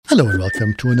Hello and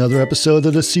welcome to another episode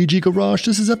of the CG Garage.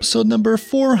 This is episode number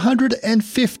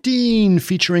 415,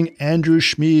 featuring Andrew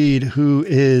Schmid, who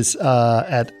is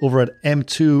over at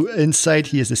M2 Insight.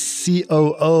 He is the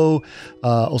COO,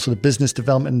 also the business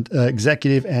development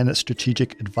executive and a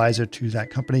strategic advisor to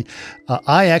that company.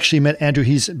 I actually met Andrew.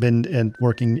 He's been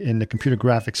working in the computer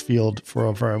graphics field for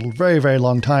a very, very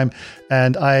long time.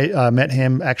 And I met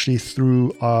him actually through,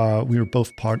 we were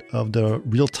both part of the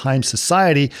Real-Time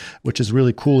Society, which is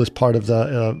really cool as part of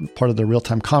the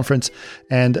Real-Time Conference.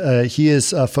 And he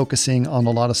is focusing on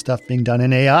a lot of stuff being done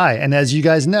in AI. And as you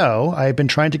guys know, I've been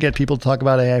trying to get people to talk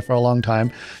about AI for a long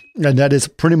time. And that is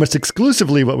pretty much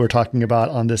exclusively what we're talking about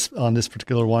on this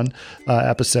particular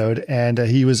episode. And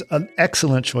he was an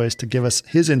excellent choice to give us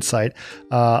his insight.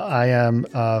 I am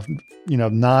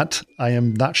not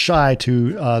shy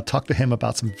to talk to him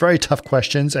about some very tough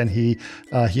questions, and he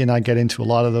and I get into a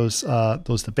lot of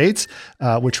those debates,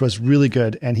 which was really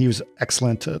good. And he was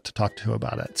excellent to talk to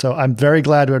about it. So I'm very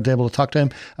glad we were able to talk to him.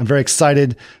 I'm very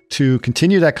excited to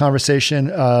continue that conversation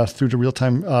through the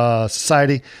Real-Time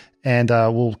Society. And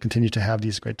we'll continue to have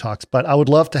these great talks. But I would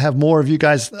love to have more of you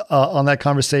guys on that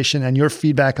conversation and your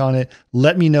feedback on it.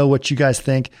 Let me know what you guys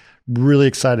think. Really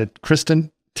excited.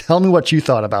 Kristen, tell me what you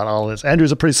thought about all this.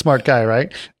 Andrew's a pretty smart guy,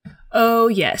 right? Oh,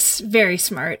 yes. Very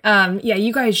smart.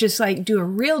 You guys just do a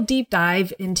real deep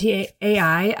dive into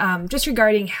AI, just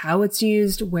regarding how it's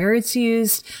used, where it's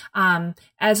used,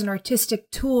 as an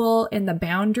artistic tool and the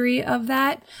boundary of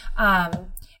that.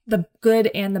 The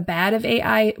good and the bad of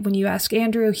AI. When you ask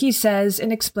Andrew, he says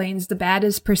and explains the bad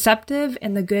is perceptive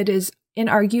and the good is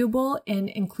inarguable and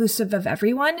inclusive of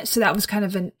everyone. So that was kind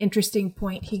of an interesting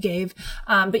point he gave.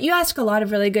 But you ask a lot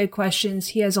of really good questions.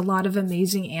 He has a lot of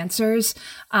amazing answers.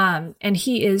 And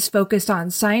he is focused on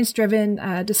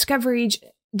science-driven discoveries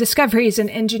and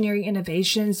engineering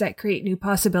innovations that create new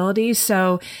possibilities.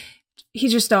 So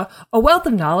he's just a wealth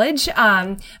of knowledge.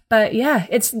 But yeah,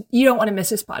 you don't want to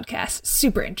miss this podcast.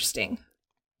 Super interesting.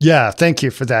 Yeah, thank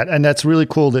you for that. And that's really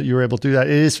cool that you were able to do that.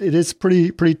 It is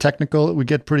pretty technical. We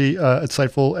get pretty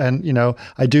insightful, and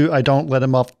I don't let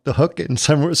him off the hook in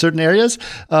some certain areas.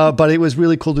 But it was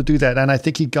really cool to do that. And I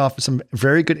think he got some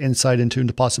very good insight into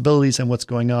the possibilities and what's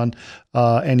going on.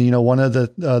 And one of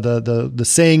the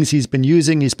sayings he's been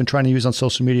trying to use on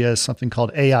social media is something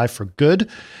called AI for good.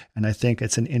 And I think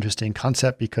it's an interesting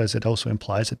concept because it also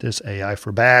implies that there's AI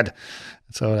for bad.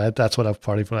 So that's what I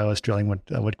was drilling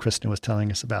what Kristen was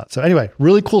telling us about. So anyway,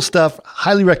 really cool stuff.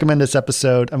 Highly recommend this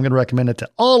episode. I'm going to recommend it to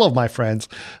all of my friends,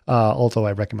 although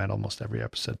I recommend almost every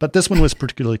episode. But this one was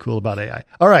particularly cool about AI.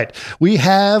 All right, we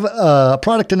have a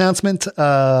product announcement.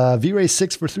 V-Ray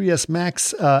 6 for 3ds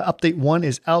Max update 1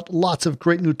 is out. Lots of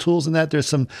great new tools in that. There's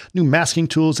some new masking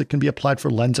tools that can be applied for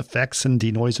lens effects and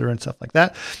denoiser and stuff like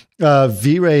that.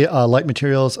 V-Ray Light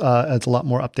Materials has a lot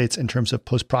more updates in terms of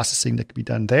post-processing that can be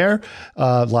done there.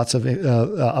 Lots of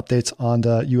updates on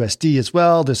the USD as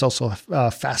well. There's also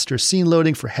faster scene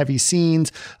loading for heavy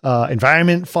scenes.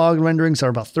 Environment fog renderings are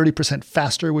about 30%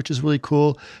 faster, which is really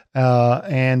cool.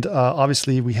 And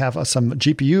obviously we have some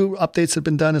GPU updates that have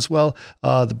been done as well.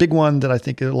 The big one that I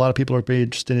think a lot of people are very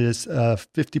interested in is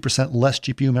 50% less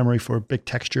GPU memory for big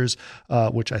textures,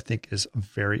 which I think is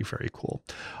very, very cool.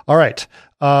 All right.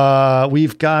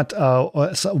 We've got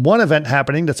one event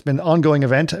happening that's been an ongoing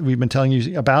event we've been telling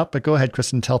you about, but go ahead,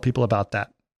 Kristen, tell people about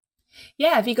that.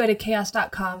 Yeah, if you go to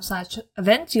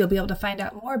chaos.com/events, you'll be able to find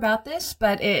out more about this,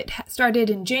 but it started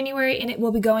in January and it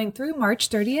will be going through March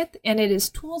 30th, and it is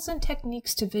tools and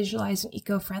techniques to visualize an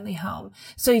eco-friendly home.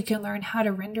 So you can learn how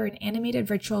to render an animated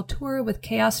virtual tour with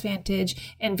Chaos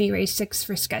Vantage and V-Ray 6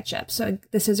 for SketchUp. So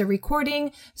this is a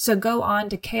recording, so go on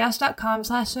to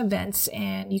chaos.com/events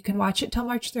and you can watch it till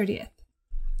March 30th.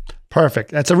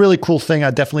 Perfect. That's a really cool thing.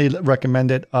 I definitely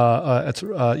recommend it. It's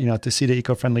to see the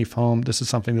eco-friendly home. This is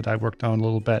something that I worked on a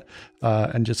little bit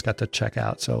and just got to check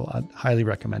out. So I highly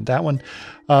recommend that one.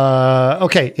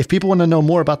 Okay. If people want to know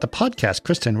more about the podcast,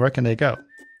 Kristen, where can they go?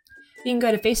 You can go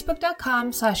to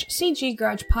facebook.com/CG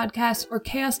Garage Podcast or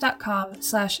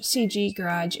chaos.com/CG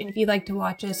Garage. And if you'd like to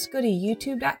watch us, go to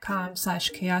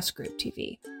youtube.com/Chaos Group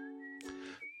TV.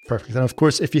 Perfect. And of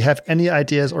course, if you have any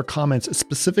ideas or comments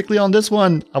specifically on this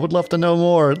one, I would love to know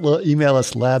more. Email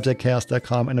us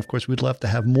labs@chaos.com. And of course, we'd love to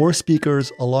have more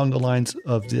speakers along the lines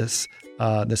of this.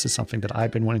 This is something that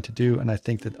I've been wanting to do, and I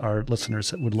think that our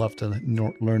listeners would love to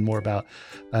learn more about.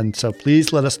 And so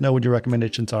please let us know what your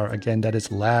recommendations are. Again, that is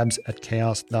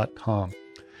labs@chaos.com.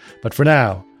 But for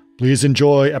now, please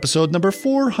enjoy episode number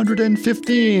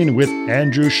 415 with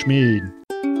Andrew Schmid.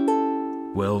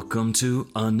 Welcome to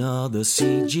another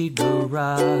CG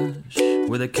Garage,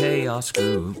 where the Chaos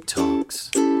Group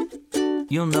talks.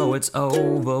 You'll know it's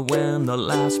over when the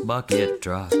last bucket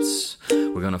drops.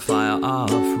 We're gonna fire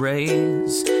off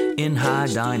rays in high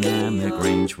dynamic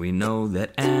range. We know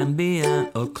that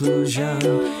ambient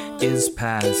occlusion is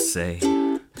passe.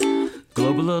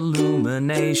 Global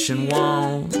illumination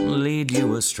won't lead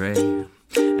you astray.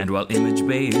 And while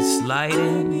image-based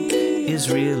lighting is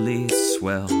really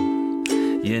swell,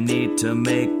 you need to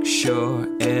make sure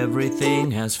everything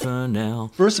has Fresnel.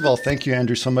 First of all, thank you,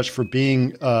 Andrew, so much for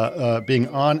being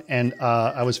on. And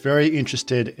I was very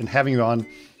interested in having you on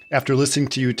after listening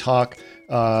to you talk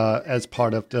as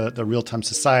part of the Real-Time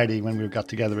Society when we got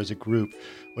together as a group,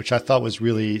 which I thought was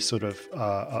really sort of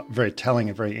very telling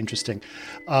and very interesting.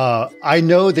 I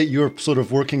know that you're sort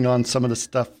of working on some of the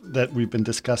stuff that we've been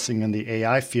discussing in the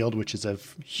AI field, which is a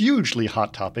hugely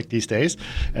hot topic these days.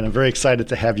 And I'm very excited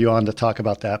to have you on to talk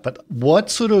about that. But what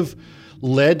sort of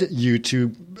led you to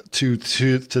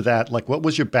that? Like, what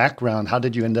was your background? How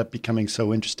did you end up becoming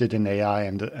so interested in AI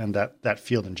and that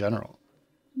field in general?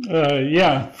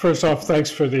 First off, thanks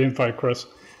for the invite, Chris.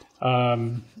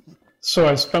 So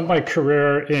I spent my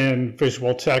career in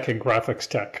visual tech and graphics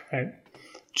tech, right?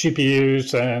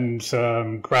 GPUs and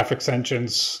graphics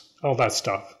engines, all that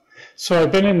stuff. So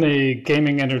I've been in the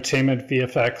gaming, entertainment,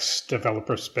 VFX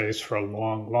developer space for a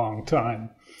long, long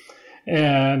time.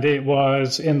 And it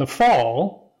was in the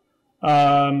fall,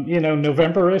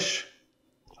 November-ish,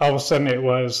 all of a sudden it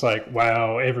was like,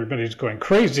 wow, everybody's going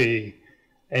crazy.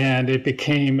 And it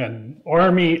became an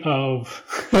army of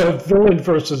villain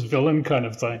versus villain kind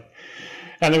of thing.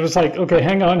 And it was like, okay,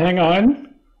 hang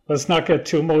on. Let's not get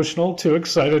too emotional, too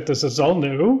excited. This is all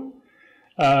new.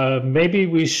 Maybe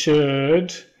we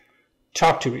should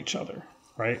talk to each other,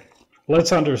 right?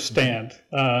 Let's understand.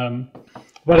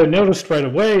 What I noticed right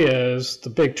away is the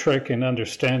big trick in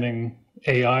understanding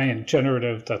AI and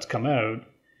generative that's come out.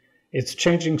 It's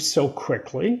changing so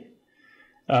quickly.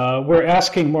 We're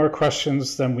asking more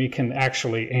questions than we can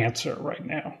actually answer right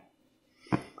now.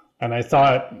 And I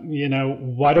thought,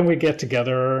 why don't we get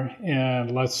together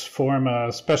and let's form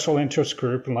a special interest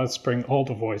group and let's bring all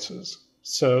the voices.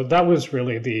 So that was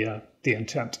really the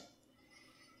intent.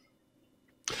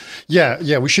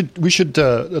 Yeah, we should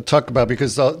talk about,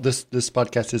 because this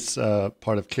podcast is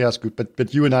part of Chaos Group,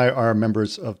 but you and I are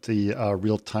members of the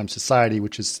Real-Time Society,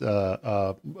 which is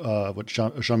what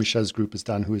Jean-Michel's group has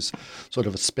done, who is sort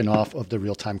of a spin-off of the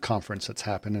Real-Time Conference that's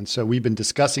happened. And so we've been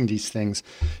discussing these things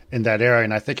in that area,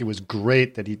 and I think it was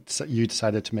great that you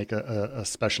decided to make a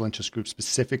special interest group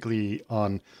specifically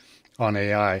on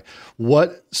AI.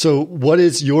 What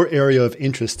is your area of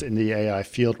interest in the AI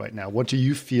field right now? What do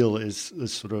you feel is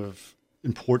sort of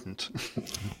important that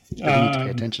you need to pay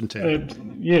attention to?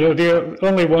 The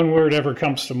only one word ever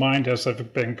comes to mind as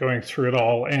I've been going through it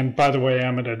all. And by the way,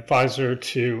 I'm an advisor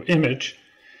to Image.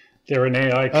 They're an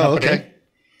AI company. Oh, okay.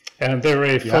 And they're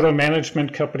a photo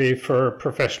management company for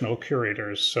professional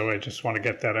curators. So I just want to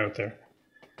get that out there.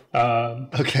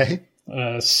 Okay.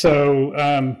 So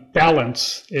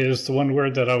balance is the one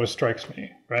word that always strikes me,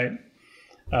 right?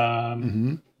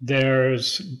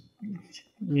 There's,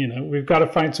 we've got to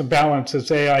find some balance. Is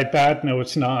AI bad? No,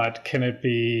 it's not. Can it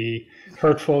be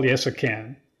hurtful? Yes, it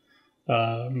can.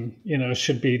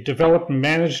 Should be developed and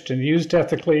managed and used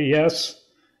ethically? Yes.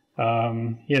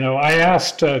 I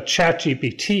asked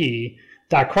ChatGPT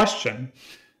that question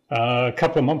a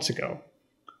couple of months ago.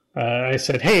 I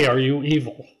said, hey, are you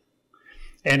evil?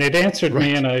 And it answered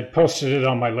me, and I posted it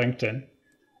on my LinkedIn.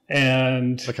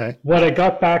 And what I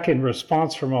got back in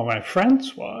response from all my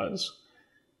friends was,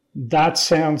 that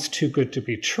sounds too good to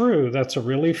be true. That's a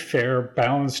really fair,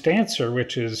 balanced answer,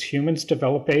 which is humans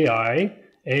develop AI.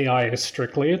 AI is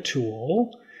strictly a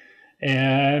tool,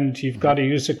 and you've got to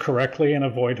use it correctly and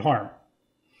avoid harm.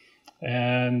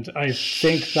 And I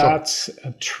think that's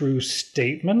a true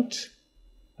statement.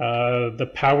 The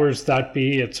powers that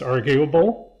be, it's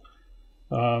arguable.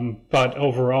 But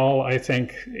overall, I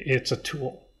think it's a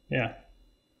tool. Yeah.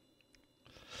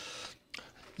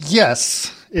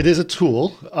 Yes, it is a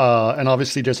tool, and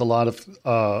obviously, there's a lot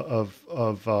of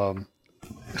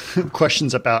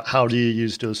questions about how do you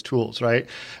use those tools, right?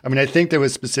 I mean, I think there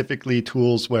was specifically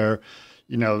tools where,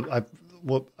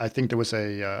 I think there was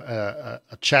a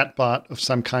chat bot of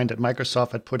some kind that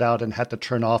Microsoft had put out and had to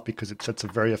turn off because it said some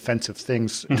very offensive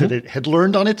things that it had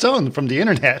learned on its own from the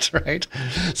internet, right?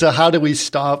 So how do we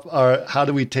how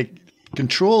do we take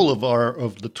control of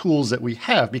the tools that we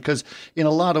have? Because in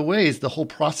a lot of ways, the whole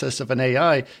process of an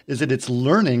AI is that it's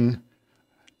learning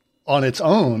on its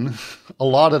own a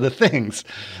lot of the things.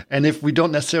 And if we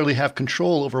don't necessarily have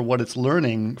control over what it's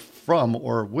learning from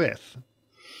or with.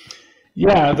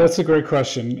 Yeah, that's a great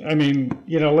question. I mean,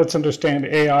 let's understand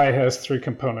AI has three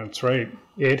components, right?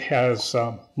 It has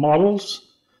models,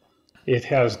 it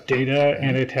has data,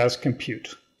 and it has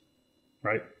compute,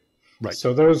 right? Right.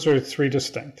 So those are three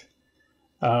distinct.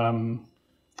 And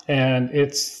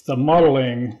it's the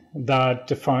modeling that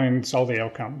defines all the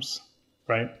outcomes,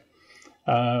 right?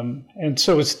 And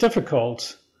so it's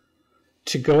difficult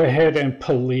to go ahead and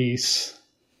police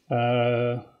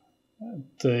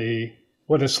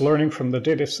what it's learning from the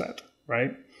data set,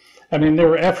 right? I mean, there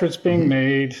are efforts being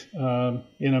made,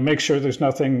 make sure there's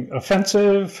nothing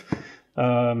offensive,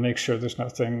 make sure there's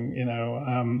nothing,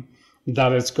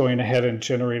 that it's going ahead and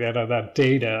generate out of that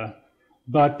data.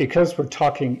 But because we're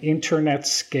talking internet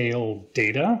scale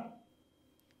data,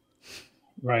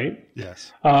 right?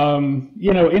 Yes.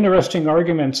 Interesting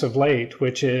arguments of late,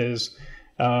 which is,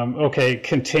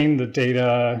 contain the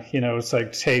data, it's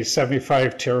like, say,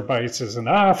 75 terabytes is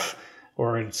enough,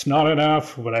 or it's not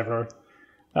enough, whatever.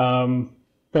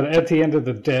 But at the end of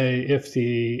the day, if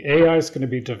the AI is going to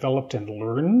be developed and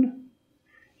learn,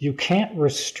 you can't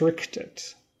restrict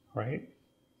it, right?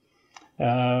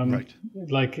 Right.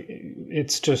 Like,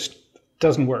 it's just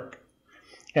doesn't work.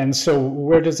 And so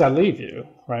where does that leave you,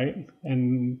 right?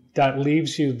 And that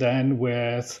leaves you then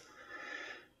with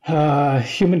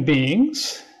human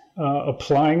beings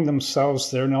applying themselves,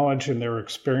 their knowledge and their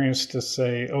experience to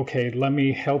say, okay, let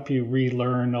me help you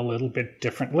relearn a little bit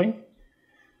differently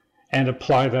and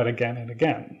apply that again and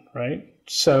again, right?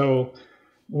 So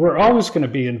we're always going to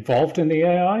be involved in the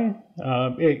AI.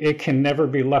 It can never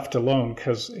be left alone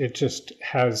because it just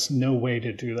has no way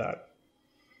to do that.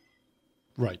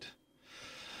 Right.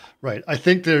 Right. I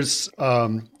think there's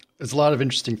a lot of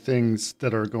interesting things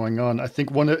that are going on. I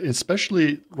think one,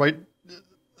 especially right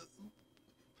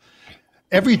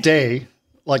every day,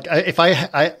 like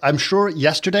I'm sure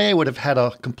yesterday I would have had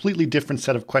a completely different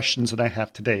set of questions than I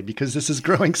have today because this is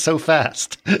growing so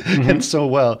fast and so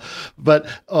well. But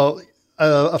about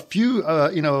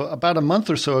a month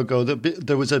or so ago,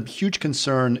 there was a huge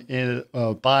concern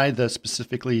by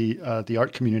specifically the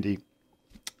art community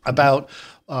about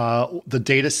the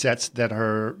data sets that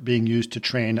are being used to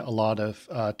train a lot of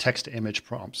text-to-image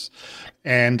prompts.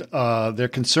 And their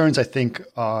concerns, I think,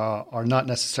 are not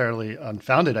necessarily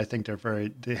unfounded. I think there's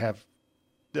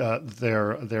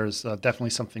definitely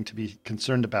something to be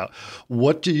concerned about.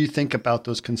 What do you think about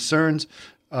those concerns,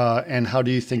 and how do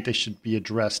you think they should be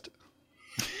addressed?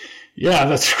 Yeah,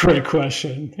 that's a great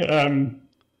question.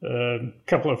 A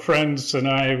couple of friends and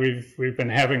I, we've been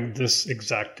having this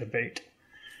exact debate.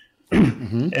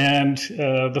 And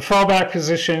the fallback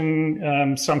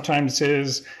position sometimes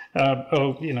is,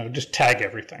 just tag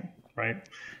everything, right?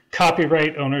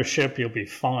 Copyright ownership, you'll be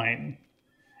fine.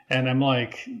 And I'm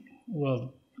like,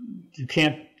 well, you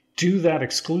can't do that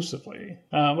exclusively.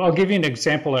 I'll give you an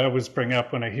example I always bring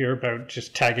up when I hear about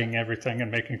just tagging everything and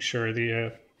making sure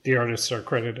the artists are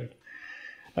credited.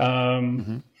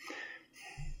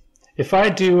 If I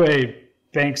do a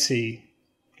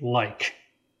Banksy-like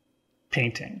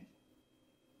painting,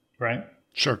 right?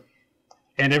 Sure.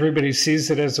 And everybody sees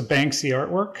it as a Banksy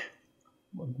artwork,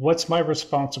 what's my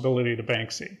responsibility to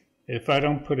Banksy? If I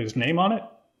don't put his name on it,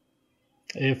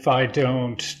 if I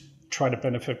don't try to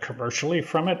benefit commercially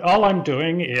from it, all I'm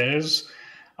doing is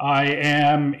I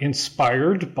am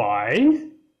inspired by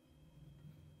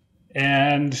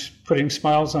and putting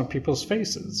smiles on people's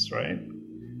faces, right?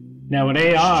 Now, an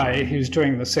AI who's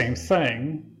doing the same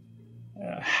thing,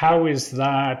 how is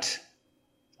that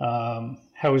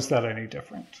any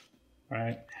different,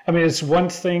 right? I mean, it's one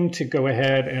thing to go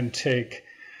ahead and take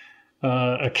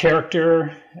a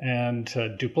character and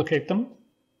duplicate them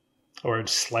or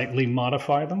slightly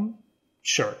modify them.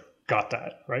 Sure, got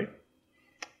that, right?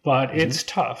 But it's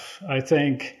tough. I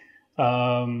think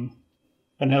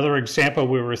another example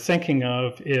we were thinking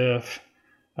of, if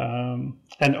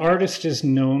an artist is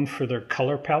known for their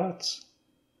color palettes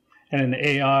and an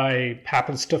AI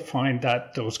happens to find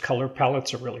that those color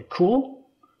palettes are really cool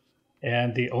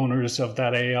and the owners of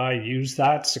that AI use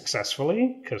that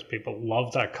successfully because people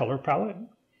love that color palette,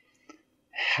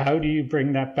 how do you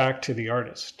bring that back to the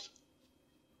artist,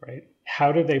 right?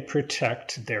 How do they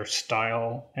protect their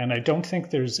style? And I don't think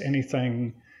there's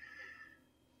anything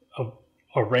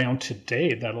around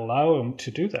today that allow them to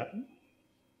do that.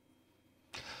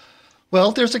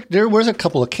 Well, there was a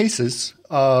couple of cases.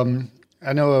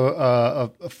 I know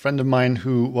a friend of mine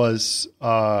who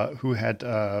had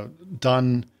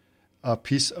done a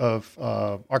piece of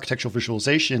architectural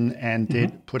visualization and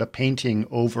did put a painting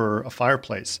over a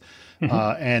fireplace,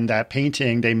 and that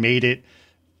painting they made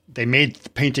the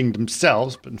painting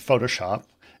themselves, but in Photoshop,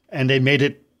 and they made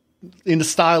it in the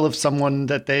style of someone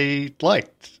that they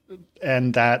liked,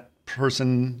 and that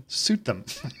person sued them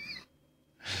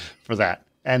for that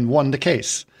and won the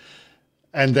case.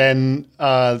 And then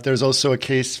there's also a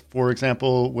case, for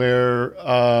example, where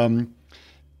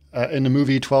in the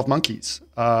movie 12 Monkeys,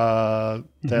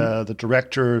 the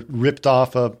director ripped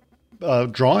off a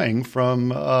drawing from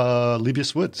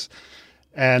Lebbeus Woods,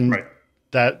 and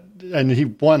and he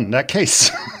won that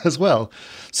case as well.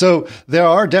 So there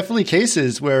are definitely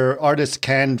cases where artists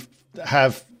can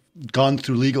have gone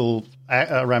through legal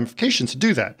ramifications to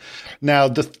do that. Now,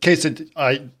 the case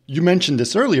that you mentioned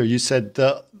this earlier, you said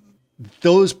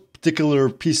those particular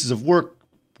pieces of work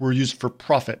were used for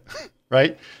profit,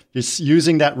 right? It's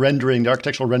using that rendering, the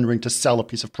architectural rendering, to sell a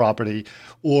piece of property,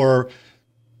 or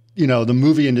the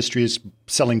movie industry is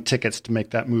selling tickets to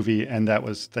make that movie, and that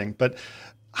was the thing. But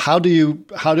how do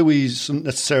we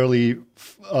necessarily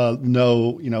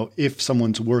know, if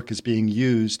someone's work is being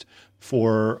used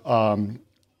for,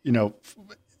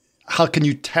 how can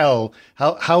you tell?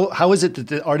 How is it that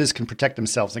the artists can protect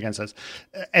themselves against this?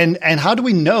 And how do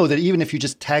we know that even if you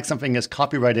just tag something as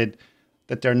copyrighted,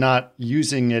 that they're not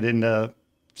using it in the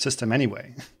system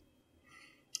anyway?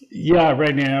 Yeah,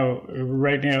 right now,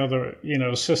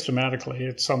 systematically,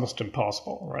 it's almost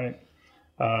impossible, right?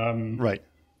 Right.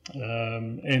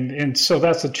 And so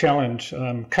that's a challenge.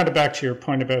 Kind of back to your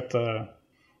point about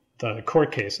the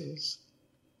court cases.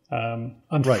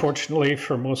 Unfortunately,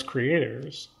 for most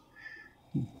creators,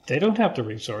 they don't have the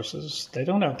resources. They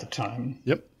don't have the time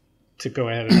to go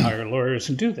ahead and hire lawyers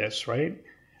and do this, right?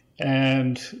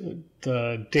 And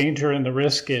the danger and the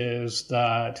risk is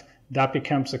that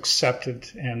becomes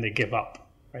accepted and they give up,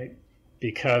 right?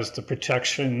 Because the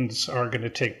protections are going to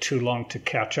take too long to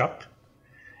catch up.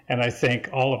 And I think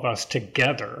all of us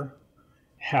together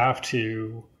have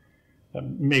to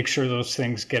make sure those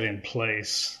things get in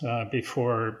place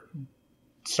before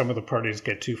some of the parties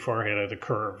get too far ahead of the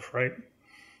curve, right?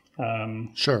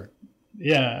 Sure.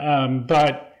 Yeah,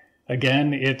 but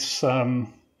again, it's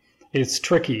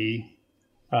tricky.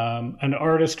 An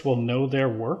artist will know their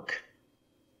work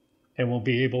and will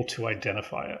be able to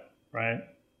identify it, right?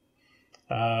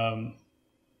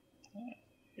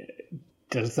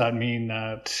 Does that mean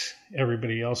that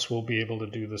everybody else will be able to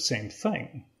do the same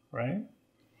thing, right?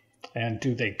 And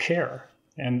do they care?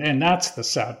 And that's the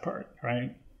sad part,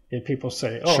 right? If people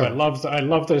say, "Oh, sure. I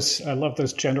love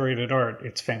this generated art.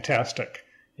 It's fantastic.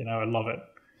 I love it."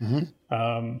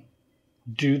 Mm-hmm.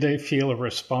 Do they feel a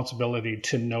responsibility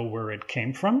to know where it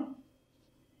came from?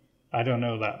 I don't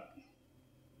know that.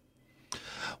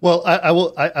 Well,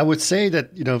 I would say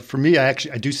that, for me, I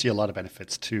do see a lot of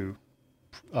benefits to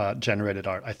generated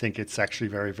art. I think it's actually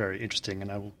very, very interesting,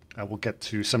 and I will get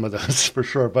to some of those for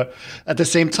sure. But at the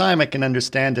same time, I can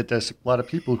understand that there's a lot of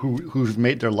people who've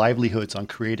made their livelihoods on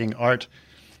creating art,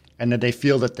 and that they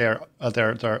feel that their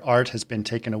art has been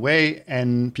taken away,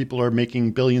 and people are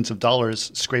making billions of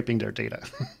dollars scraping their data.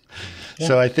 Yeah.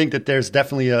 So I think that there's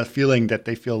definitely a feeling that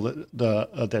they feel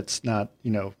that that's not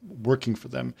working for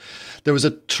them. There was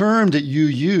a term that you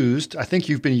used, I think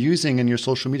you've been using in your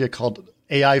social media, called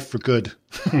AI for good.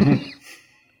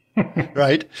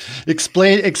 Right?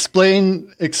 Explain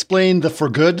the for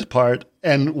good part,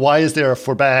 and why is there a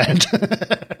for bad?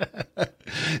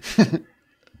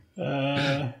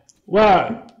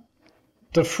 Well,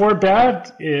 the for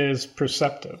bad is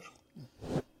perceptive,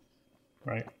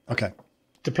 right? Okay.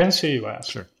 Depends who you ask.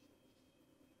 Sure.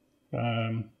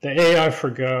 The AI for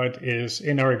good is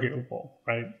inarguable,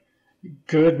 right?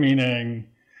 Good meaning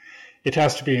it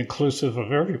has to be inclusive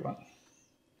of everyone,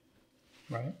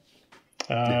 right?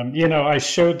 I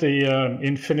showed the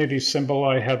infinity symbol.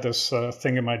 I had this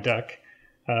thing in my deck,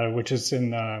 which is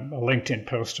in a LinkedIn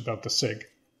post about the SIG.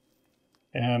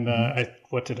 And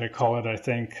what did I call it? I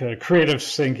think creative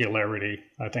singularity,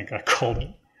 I think I called it.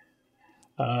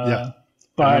 Yeah.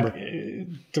 But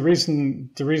the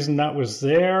reason that was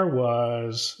there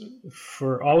was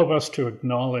for all of us to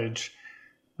acknowledge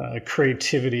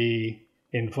creativity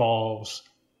involves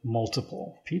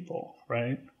multiple people,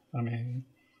 right? I mean,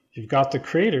 you've got the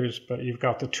creators, but you've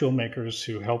got the tool makers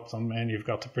who help them, and you've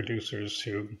got the producers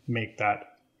who make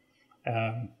that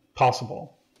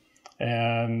possible.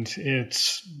 And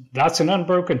that's an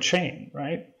unbroken chain,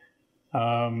 right?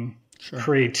 Sure.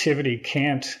 Creativity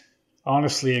can't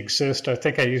honestly exist. I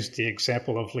think I used the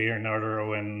example of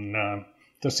Leonardo in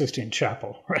the Sistine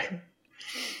Chapel, right?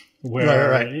 Where,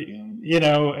 right.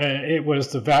 It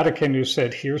was the Vatican who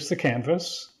said, here's the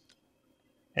canvas.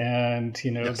 And,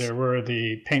 Yes. There were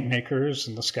the paint makers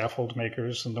and the scaffold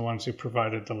makers and the ones who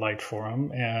provided the light for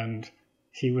him. And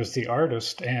he was the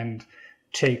artist. And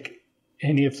take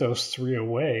any of those three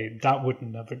away, that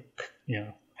wouldn't have,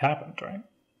 happened, right?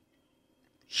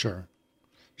 Sure.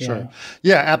 Yeah,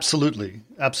 absolutely.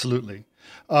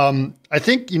 I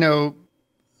think,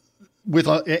 with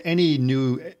any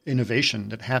new innovation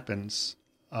that happens,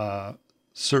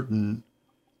 certain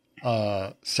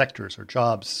sectors or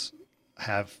jobs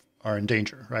are in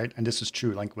danger, right? And this is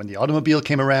true. Like when the automobile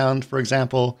came around, for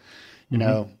example,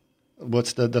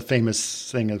 what's the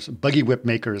famous thing is buggy whip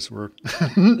makers were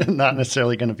not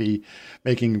necessarily going to be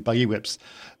making buggy whips.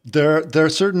 There are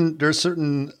certain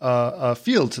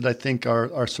fields that I think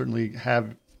are certainly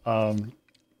have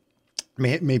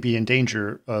may be in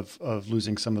danger of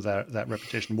losing some of that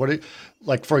reputation.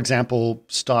 Like for example,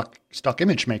 stock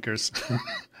image makers,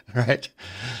 right?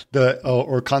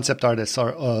 Or concept artists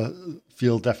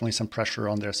feel definitely some pressure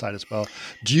on their side as well.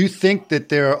 Do you think that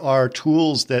there are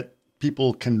tools that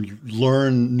people can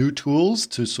learn new tools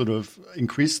to sort of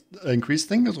increase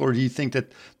things, or do you think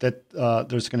that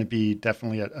there's going to be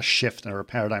definitely a shift or a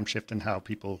paradigm shift in how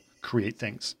people create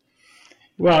things?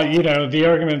 Well, the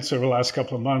arguments over the last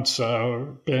couple of months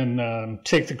have been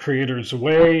take the creators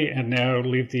away and now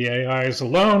leave the AIs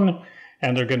alone,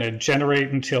 and they're going to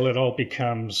generate until it all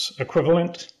becomes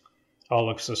equivalent, all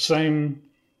looks the same.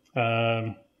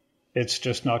 It's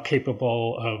just not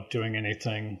capable of doing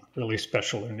anything really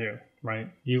special or new, right?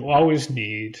 You always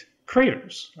need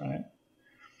creators, right?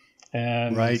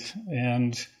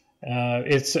 And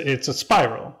it's a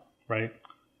spiral, right?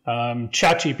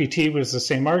 ChatGPT was the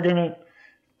same argument.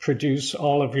 Produce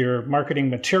all of your marketing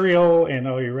material and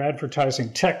all your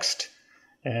advertising text,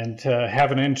 and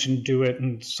have an engine do it,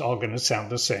 and it's all going to sound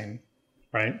the same,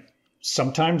 right?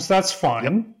 Sometimes that's fine.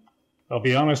 Yep. I'll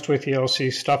be honest with you, I'll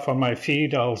see stuff on my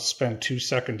feed, I'll spend 2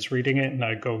 seconds reading it, and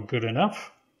I go, good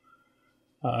enough.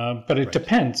 But it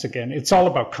depends, again. It's all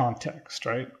about context,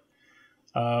 right?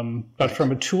 But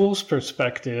from a tools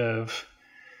perspective,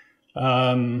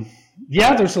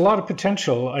 there's a lot of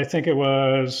potential. I think it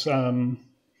was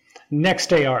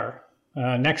NextAR,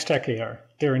 Nextech AR.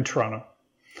 They're in Toronto.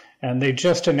 And they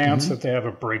just announced that they have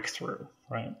a breakthrough,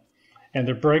 right? And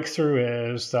the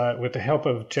breakthrough is that with the help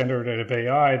of generative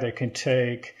AI, they can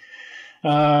take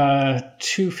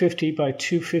 250 by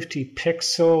 250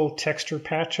 pixel texture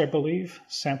patch, I believe,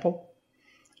 sample,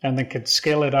 and they can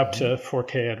scale it up to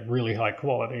 4K at really high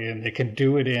quality. And they can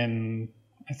do it in,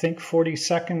 I think, 40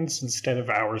 seconds instead of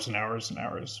hours and hours and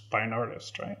hours by an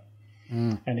artist, right?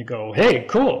 And you go, hey,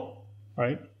 cool,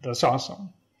 right? That's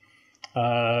awesome.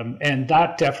 And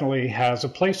that definitely has a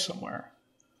place somewhere.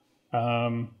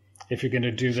 If you're going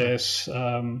to do this,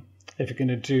 if you're going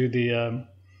to do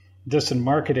this in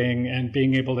marketing and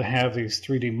being able to have these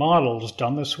 3D models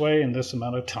done this way in this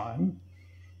amount of time,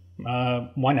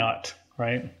 why not,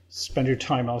 right? Spend your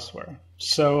time elsewhere.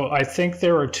 So I think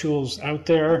there are tools out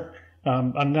there.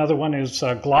 Another one is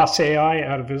Gloss AI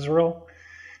out of Israel.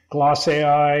 Gloss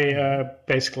AI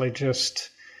basically just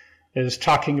is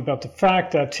talking about the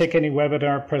fact that take any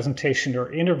webinar, presentation, or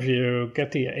interview,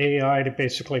 get the AI to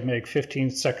basically make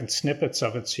 15-second snippets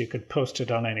of it so you could post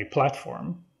it on any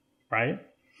platform, right?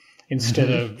 Instead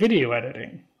of video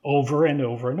editing over and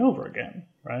over and over again,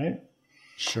 right?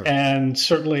 Sure. And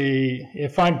certainly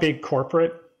if I'm big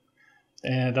corporate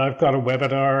and I've got a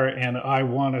webinar and I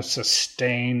want to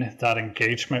sustain that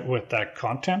engagement with that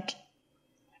content,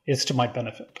 it's to my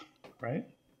benefit, right?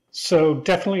 So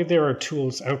definitely there are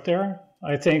tools out there.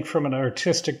 I think from an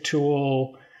artistic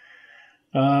tool,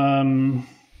 hearing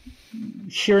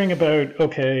about,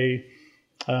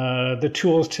 the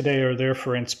tools today are there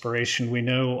for inspiration. We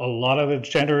know a lot of the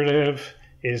generative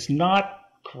is not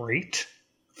great.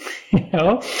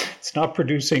 It's not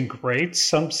producing great.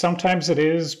 Sometimes it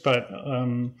is, but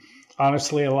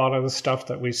honestly, a lot of the stuff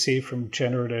that we see from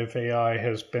generative AI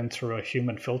has been through a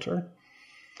human filter.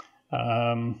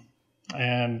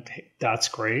 And that's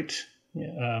great,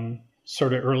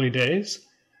 sort of early days.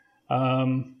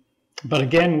 But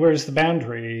again, where's the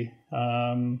boundary?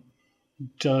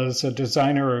 Does a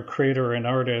designer or a creator or an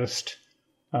artist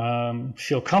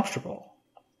feel comfortable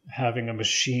having a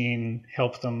machine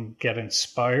help them get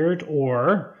inspired?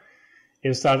 Or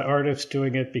is that artist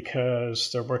doing it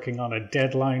because they're working on a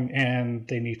deadline and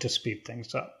they need to speed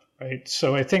things up, right?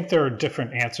 So I think there are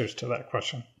different answers to that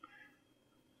question.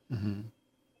 Mm-hmm.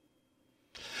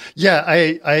 Yeah,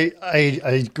 I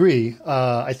agree.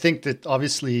 I think that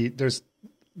obviously there's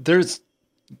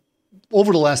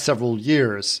over the last several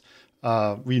years,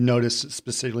 we noticed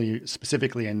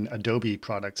specifically in Adobe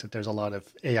products that there's a lot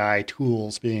of AI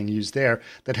tools being used there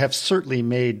that have certainly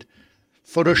made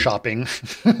photoshopping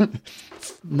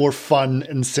more fun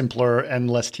and simpler and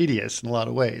less tedious in a lot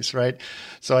of ways, right?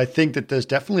 So I think that there's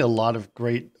definitely a lot of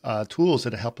great tools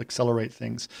that help accelerate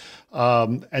things,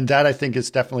 and that I think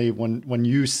is definitely when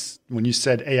you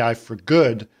said AI for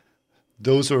good,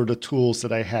 those are the tools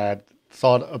that I had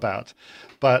thought about.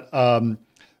 But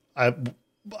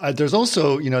there's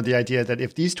also, the idea that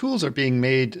if these tools are being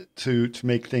made to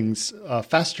make things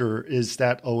faster, is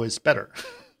that always better?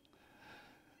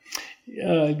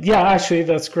 Yeah, actually,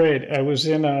 that's great. I was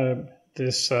in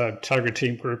this Tiger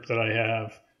Team group that I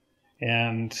have,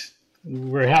 and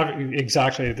we're having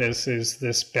exactly this: is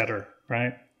this better,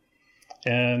 right?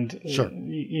 And sure.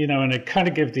 And I kind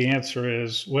of give the answer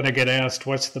is when I get asked,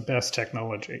 "What's the best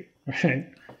technology?" Right?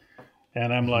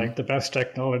 And I'm like, the best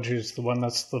technology is the one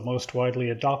that's the most widely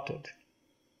adopted.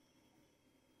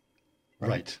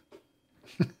 Right.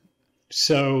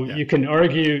 So you can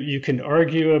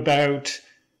argue about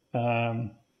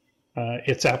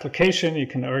its application. You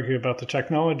can argue about the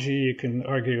technology. You can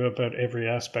argue about every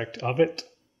aspect of it.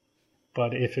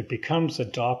 But if it becomes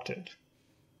adopted,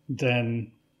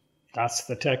 then that's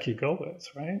the tech you go with,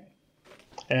 right?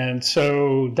 And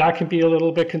so that can be a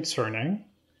little bit concerning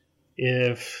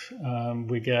if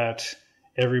we get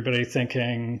everybody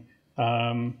thinking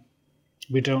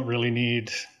we don't really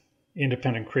need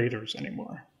independent creators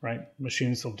anymore, right?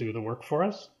 Machines will do the work for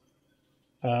us.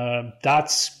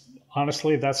 That's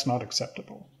not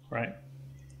acceptable, right?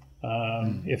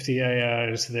 If the AI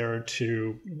is there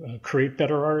to create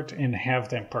better art and have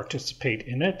them participate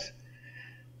in it,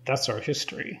 that's our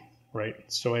history, right?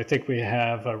 So I think we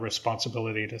have a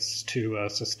responsibility to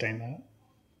sustain that.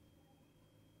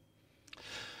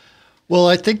 Well,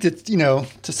 I think that,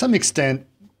 to some extent,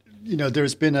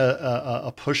 there's been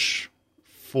a push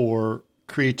for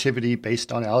creativity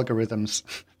based on algorithms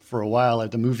for a while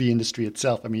at the movie industry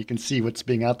itself. I mean, you can see what's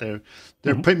being out there.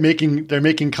 They're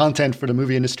making content for the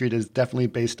movie industry that is definitely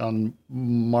based on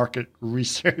market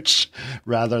research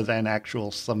rather than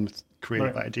some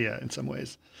creative idea in some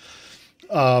ways.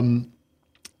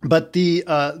 But the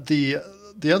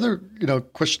other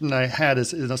question I had is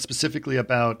specifically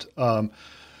about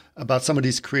some of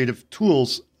these creative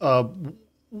tools.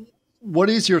 What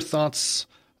is your thoughts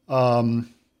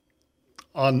on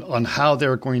how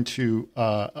they're going to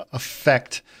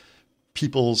affect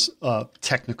people's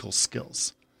technical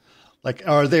skills? Like,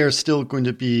 are there still going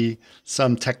to be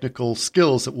some technical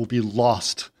skills that will be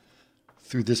lost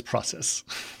through this process?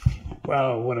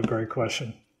 Wow, what a great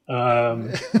question.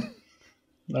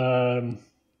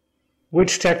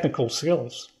 Which technical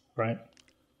skills, right?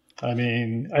 I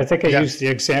mean, I think I used the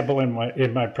example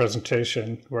in my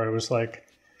presentation where I was like,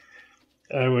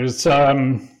 I was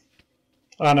on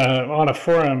a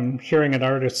forum hearing an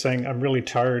artist saying, "I'm really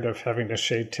tired of having to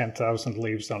shade 10,000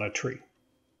 leaves on a tree.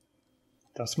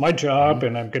 That's my job,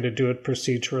 and I'm going to do it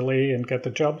procedurally and get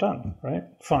the job done." Right?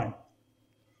 Fine.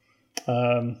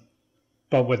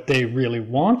 But what they really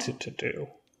wanted to do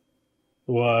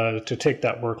was to take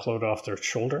that workload off their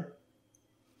shoulder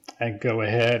and go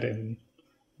ahead and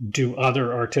do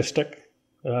other artistic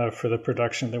for the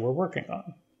production they were working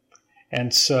on.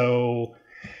 And so,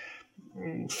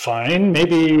 fine,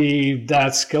 maybe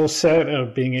that skill set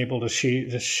of being able to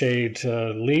shade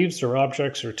leaves or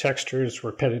objects or textures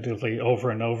repetitively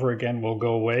over and over again will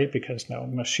go away because now a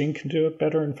machine can do it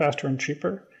better and faster and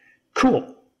cheaper.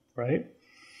 Cool, right?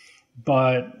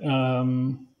 But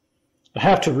I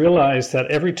have to realize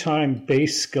that every time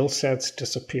base skill sets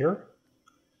disappear,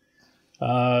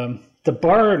 the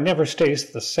bar never stays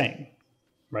the same,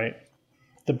 right?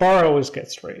 The bar always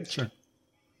gets raised. Sure.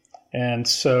 And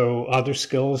so other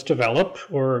skills develop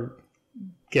or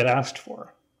get asked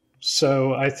for.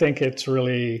 So I think it's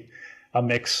really a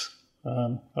mix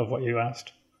of what you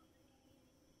asked.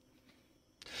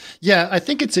 Yeah, I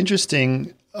think it's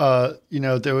interesting.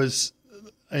 There was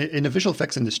in the visual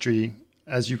effects industry,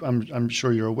 as I'm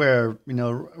sure you're aware,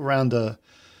 around the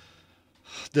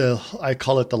I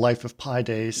call it the Life of Pi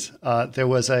days. There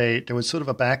was sort of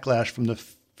a backlash from the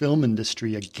film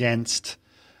industry against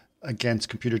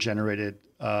computer generated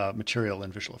material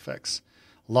in visual effects.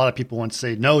 A lot of people want to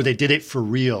say, no, they did it for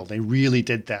real. They really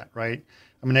did that, right?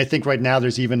 I mean, I think right now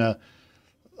there's even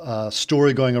a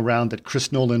story going around that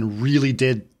Chris Nolan really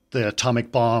did the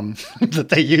atomic bomb that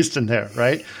they used in there,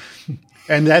 right?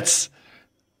 And that's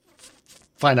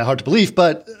find that hard to believe,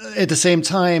 but at the same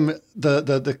time,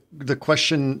 the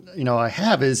question I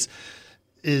have is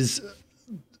do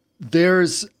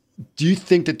you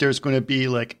think that there's going to be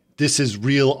like this is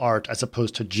real art as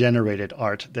opposed to generated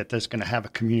art, that there's going to have a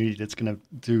community that's going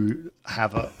to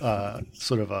have a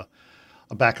sort of a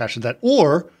backlash to that,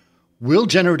 or will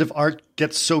generative art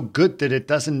get so good that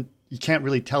you can't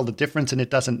really tell the difference and it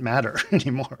doesn't matter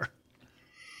anymore?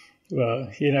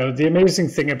 Well, the amazing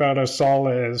thing about us all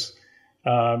is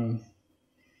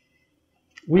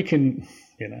we can,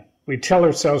 we tell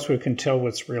ourselves we can tell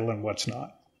what's real and what's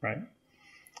not, right?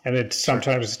 And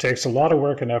sometimes it takes a lot of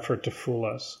work and effort to fool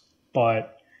us.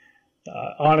 But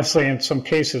honestly, in some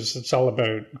cases, it's all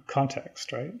about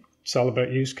context, right? It's all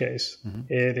about use case.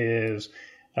 Mm-hmm. It is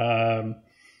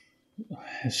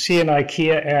see an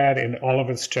IKEA ad and all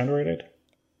of it's generated,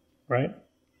 right?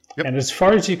 Yep. And as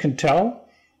far as you can tell,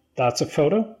 that's a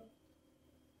photo.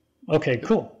 Okay,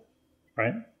 cool,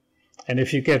 right? And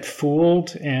if you get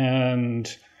fooled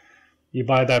and you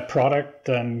buy that product,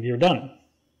 then you're done,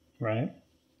 right?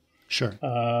 Sure.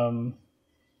 When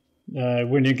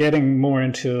you're getting more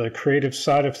into the creative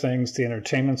side of things, the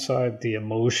entertainment side, the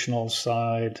emotional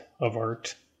side of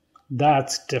art,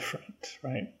 that's different,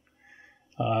 right?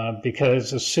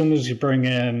 Because as soon as you bring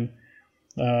in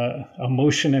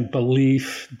emotion and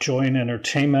belief, joy and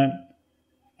entertainment,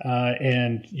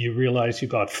 and you realize you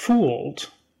got fooled,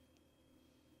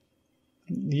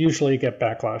 usually you get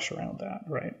backlash around that,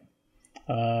 right?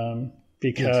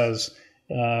 Because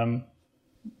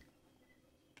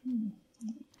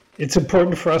it's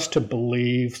important for us to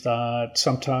believe that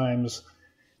sometimes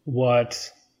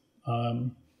what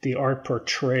the art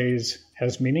portrays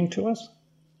has meaning to us,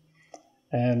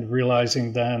 and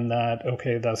realizing then that,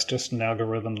 okay, that's just an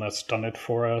algorithm that's done it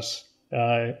for us.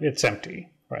 It's empty,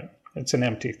 right? It's an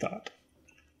empty thought.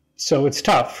 So it's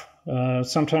tough.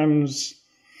 Sometimes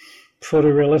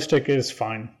photorealistic is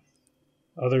fine.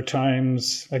 Other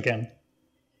times, again,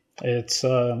 it's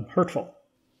hurtful.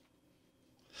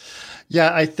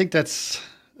 Yeah, I think that's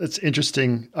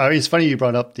interesting. It's funny you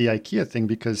brought up the IKEA thing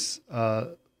because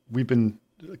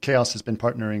Chaos has been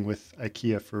partnering with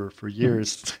IKEA for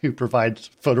years to provide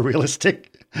photorealistic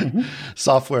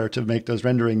software to make those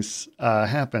renderings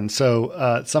happen.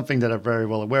 So something that I'm very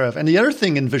well aware of. And the other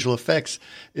thing in visual effects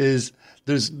is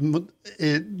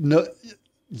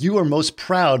you are most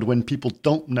proud when people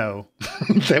don't know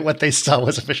that what they saw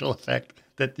was a visual effect,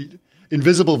 that the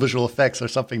invisible visual effects are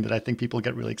something that I think people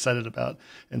get really excited about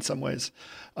in some ways.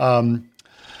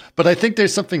 But I think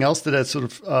there's something else that's sort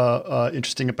of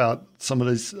interesting about some of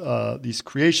these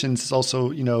creations. Is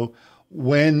also,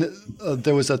 when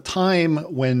there was a time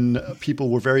when people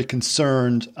were very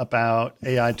concerned about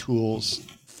AI tools,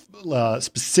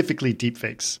 specifically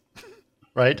deepfakes,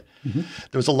 right? Mm-hmm.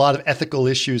 There was a lot of ethical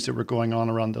issues that were going on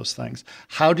around those things.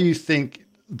 How do you think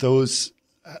those?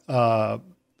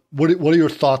 What are your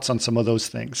thoughts on some of those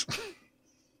things?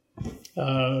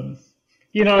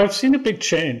 I've seen a big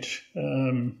change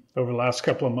over the last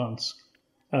couple of months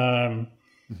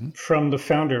from the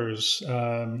founders,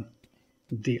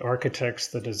 the architects,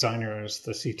 the designers,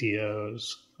 the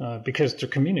CTOs, because they're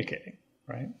communicating,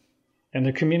 right? And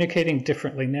they're communicating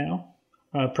differently now.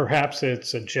 Perhaps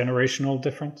it's a generational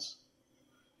difference.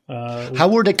 How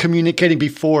were they communicating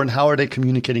before and how are they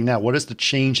communicating now? What is the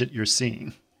change that you're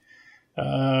seeing?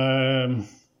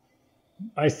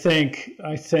 I think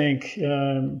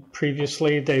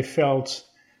previously they felt,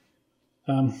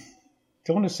 I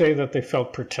don't want to say that they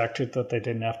felt protected, that they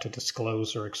didn't have to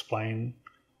disclose or explain.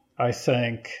 I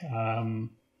think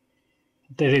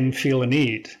they didn't feel a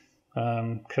need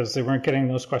because they weren't getting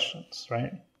those questions,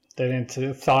 right? They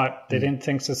didn't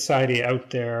think society out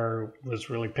there was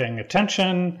really paying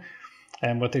attention,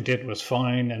 and what they did was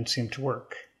fine and seemed to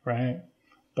work, right?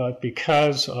 But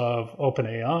because of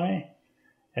OpenAI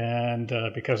and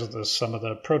because of some of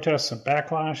the protests and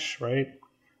backlash, right?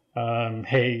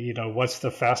 Hey, what's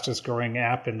the fastest growing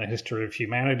app in the history of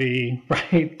humanity,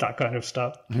 right? That kind of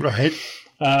stuff. Right.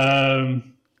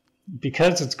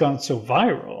 Because it's gone so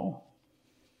viral,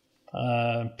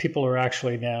 people are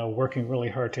actually now working really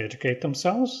hard to educate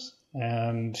themselves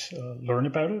and learn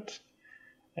about it.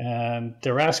 And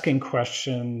they're asking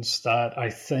questions that I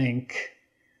think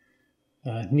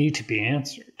need to be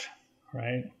answered,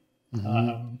 right?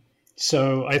 Mm-hmm.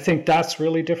 So I think that's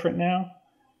really different now.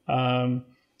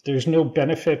 There's no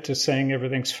benefit to saying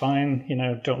everything's fine.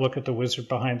 Don't look at the wizard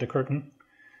behind the curtain.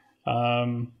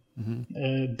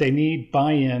 They need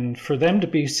buy-in. For them to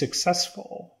be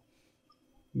successful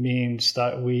means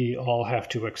that we all have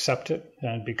to accept it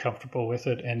and be comfortable with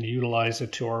it and utilize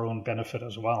it to our own benefit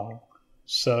as well.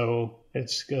 So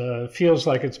it feels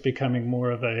like it's becoming more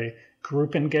of a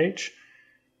group engage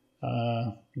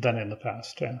than in the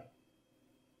past. Yeah.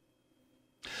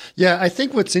 Yeah, I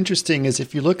think what's interesting is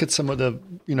if you look at some of the,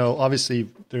 obviously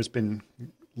there's been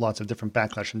lots of different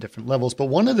backlash on different levels, but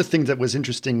one of the things that was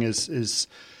interesting is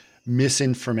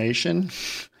misinformation,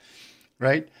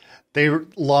 right? a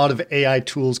lot of AI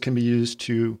tools can be used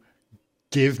to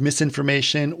give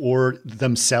misinformation or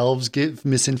themselves give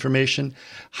misinformation.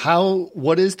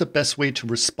 What is the best way to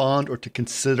respond or to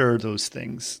consider those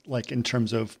things, like in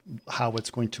terms of how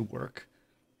it's going to work?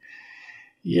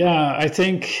 Yeah, I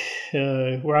think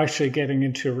we're actually getting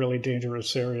into a really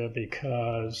dangerous area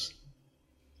because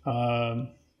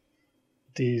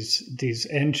these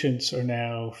engines are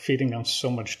now feeding on so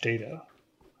much data,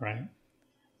 right?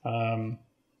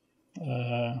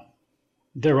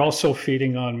 They're also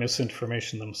feeding on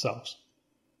misinformation themselves.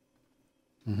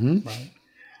 Mm-hmm. Right.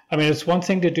 I mean, it's one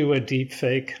thing to do a deep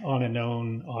fake on a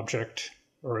known object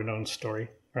or a known story,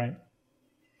 right?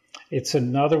 It's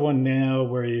another one now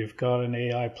where you've got an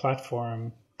AI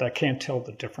platform that can't tell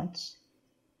the difference,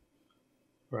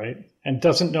 right? And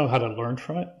doesn't know how to learn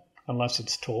from it unless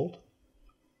it's told.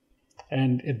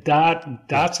 And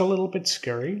that's a little bit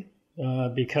scary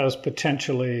because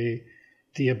potentially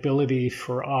the ability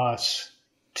for us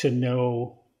to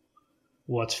know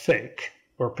what's fake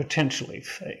or potentially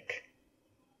fake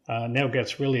now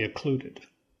gets really occluded,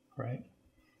 right?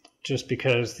 Just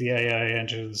because the AI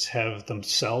engines have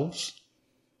themselves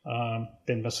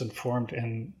been misinformed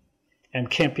and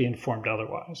can't be informed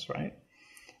otherwise, right?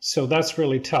 So that's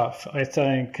really tough. I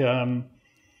think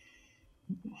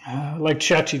like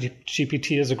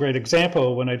ChatGPT is a great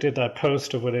example. When I did that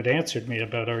post of what it answered me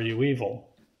about Are You Evil?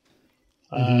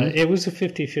 It was a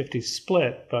 50-50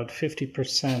 split, but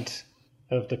 50%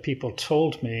 of the people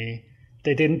told me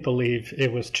they didn't believe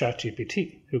it was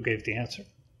ChatGPT who gave the answer.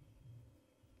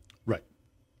 Right.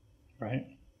 Right.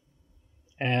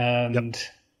 And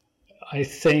I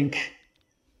think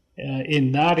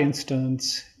in that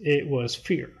instance, it was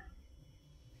fear.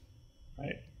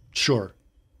 Right. Sure.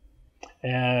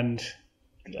 And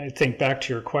I think back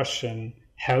to your question,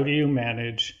 how do you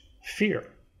manage fear?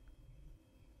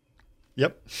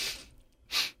 Yep.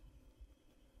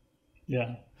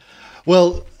 Yeah.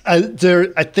 Well, I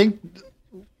think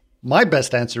my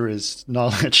best answer is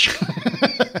knowledge.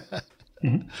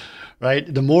 Mm-hmm.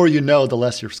 Right? The more you know, the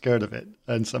less you're scared of it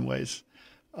in some ways.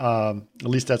 At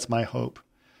least that's my hope.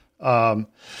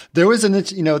 There was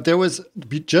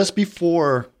just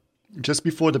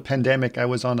before the pandemic, I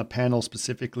was on a panel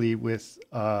specifically with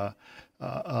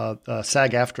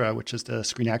SAG-AFTRA, which is the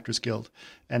Screen Actors Guild,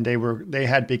 and they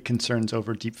had big concerns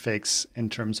over deepfakes in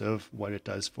terms of what it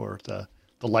does for the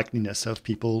likeliness of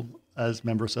people as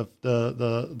members of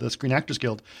the Screen Actors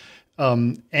Guild,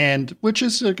 and which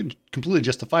is completely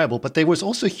justifiable. But there was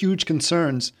also huge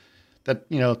concerns that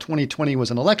 2020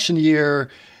 was an election year,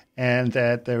 and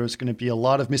that there was going to be a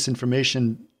lot of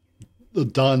misinformation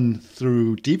done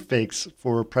through deepfakes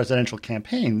for presidential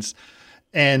campaigns,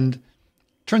 and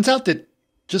turns out that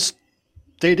just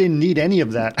they didn't need any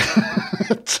of that.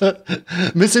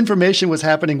 Misinformation was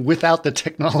happening without the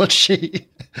technology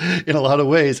in a lot of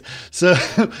ways. So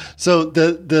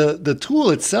the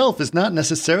tool itself is not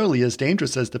necessarily as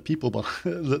dangerous as the people,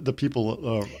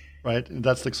 right?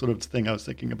 That's the sort of thing I was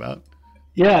thinking about.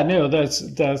 Yeah, no, that's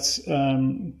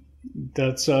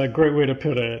a great way to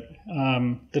put it.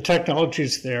 The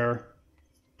technology's there,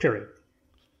 period.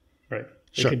 Right.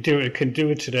 Sure. It can do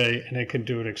it today, and it can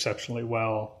do it exceptionally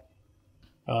well.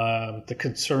 The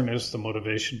concern is the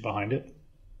motivation behind it.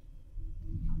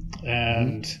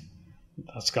 And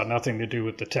that's got nothing to do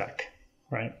with the tech,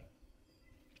 right?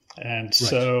 And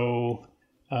so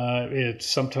it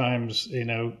sometimes,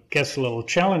 gets a little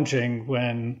challenging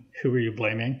when who are you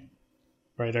blaming,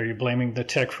 right? Are you blaming the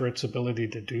tech for its ability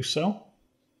to do so?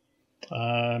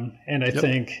 And I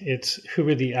think it's who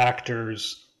are the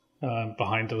actors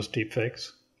behind those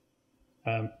deepfakes.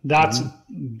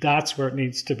 That's where it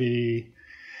needs to be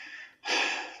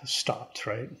stopped,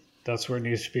 right? That's where it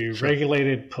needs to be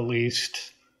regulated,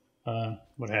 policed,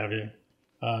 what have you.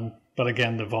 But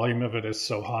again, the volume of it is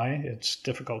so high, it's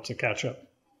difficult to catch up.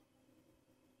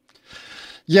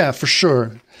 Yeah, for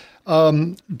sure.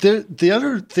 The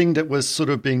other thing that was sort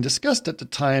of being discussed at the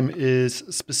time is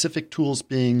specific tools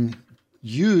being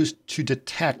used to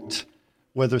detect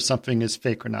whether something is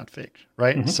fake or not fake,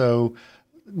 right? Mm-hmm. So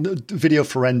video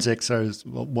forensics is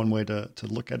one way to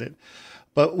look at it.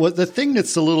 But the thing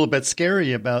that's a little bit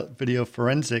scary about video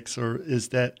forensics is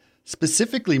that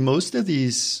specifically most of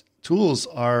these tools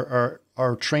are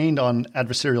trained on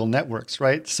adversarial networks,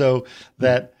 right? So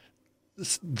that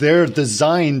they're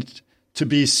designed to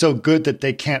be so good that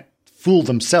they can't fool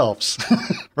themselves,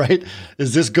 right?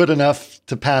 Is this good enough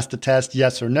to pass the test?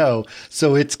 Yes or no.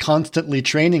 So it's constantly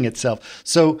training itself.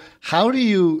 So how do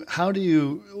you,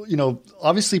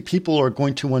 obviously people are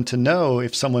going to want to know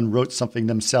if someone wrote something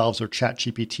themselves or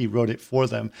ChatGPT wrote it for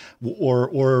them,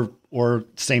 or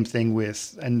same thing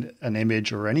with an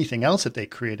image or anything else that they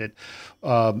created.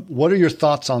 What are your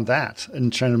thoughts on that in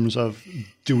terms of,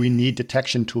 do we need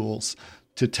detection tools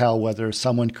to tell whether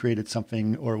someone created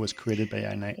something or was created by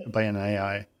an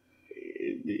AI?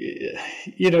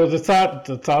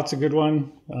 The thought's a good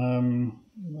one.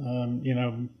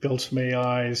 Build some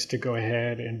AIs to go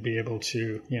ahead and be able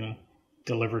to,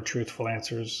 deliver truthful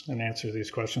answers and answer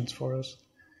these questions for us.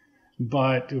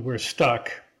 But we're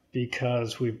stuck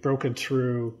because we've broken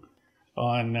through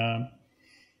on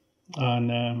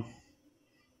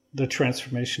the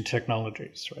transformation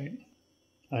technologies, right?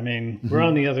 I mean, we're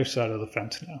on the other side of the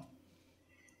fence now.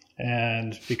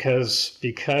 And because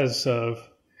of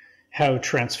how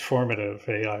transformative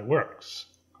AI works,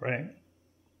 right?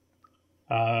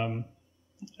 I'm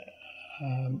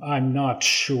not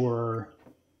sure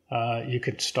you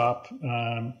could stop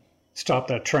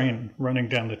that train running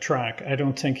down the track. I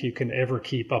don't think you can ever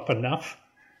keep up enough.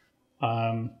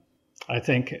 I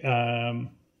think,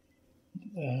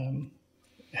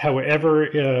 however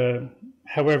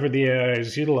the AI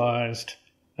is utilized,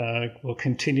 will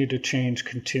continue to change,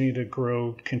 continue to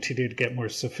grow, continue to get more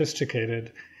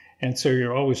sophisticated. And so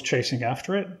you're always chasing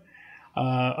after it.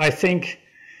 I think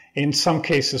in some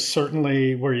cases,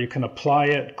 certainly where you can apply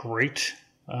it, great.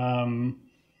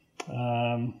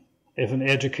 If an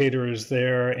educator is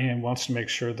there and wants to make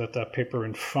sure that that paper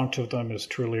in front of them is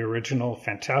truly original,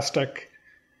 fantastic.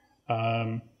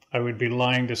 I would be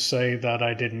lying to say that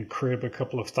I didn't crib a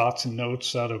couple of thoughts and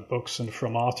notes out of books and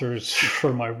from authors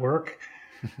for my work.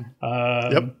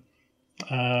 Yep.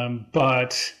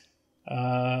 But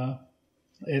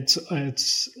it's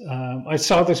I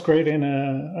saw this great in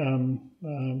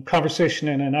a conversation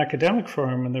in an academic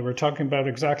forum, and they were talking about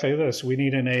exactly this. We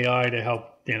need an AI to help,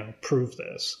 prove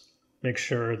this, make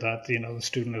sure that, the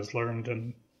student has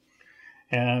learned.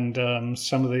 And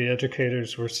some of the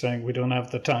educators were saying, we don't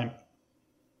have the time.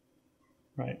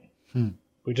 Right.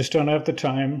 We just don't have the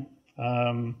time.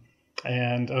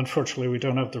 And unfortunately, we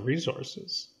don't have the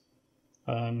resources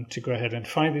to go ahead and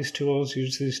find these tools,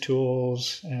 use these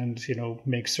tools, and,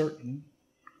 make certain.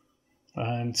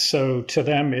 And so to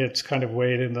them, it's kind of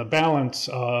weighed in the balance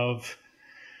of,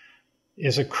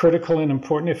 is it critical and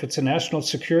important? If it's a national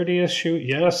security issue,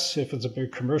 yes. If it's a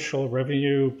big commercial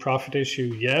revenue profit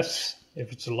issue, yes.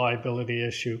 If it's a liability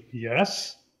issue,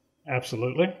 yes,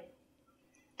 absolutely.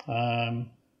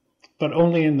 But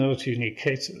only in those unique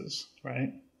cases,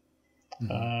 right?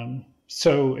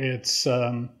 So it's,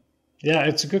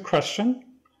 it's a good question,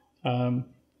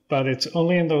 but it's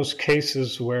only in those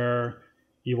cases where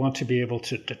you want to be able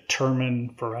to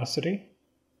determine veracity.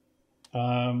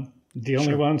 The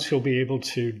only ones who'll be able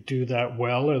to do that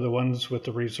well are the ones with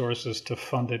the resources to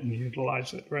fund it and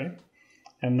utilize it, right?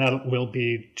 And that will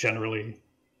be generally,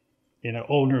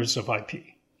 owners of IP.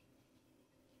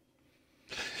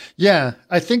 Yeah,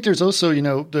 I think there's also,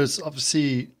 there's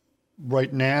obviously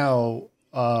right now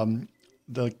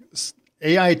the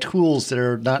AI tools that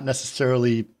are not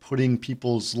necessarily putting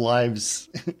people's lives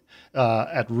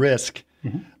at risk.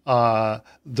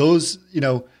 Those,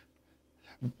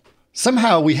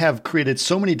 somehow we have created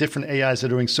so many different AIs that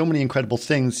are doing so many incredible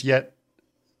things, yet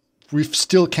we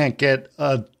still can't get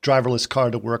a driverless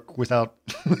car to work without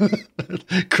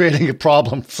creating a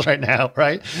problem right now,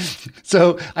 right?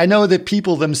 So I know that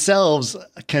people themselves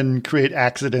can create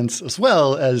accidents as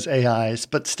well as AIs,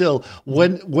 but still,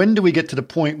 when do we get to the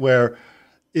point where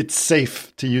it's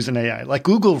safe to use an AI? Like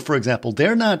Google, for example,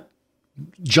 they're not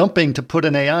jumping to put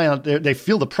an AI on there. They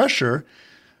feel the pressure,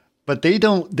 but they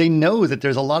know that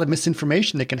there's a lot of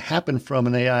misinformation that can happen from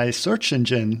an AI search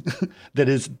engine that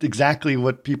is exactly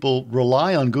what people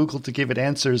rely on Google to give it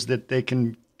answers that they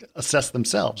can assess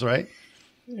themselves, right?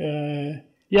 Again,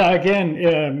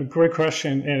 great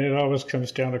question. And it always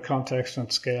comes down to context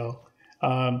and scale.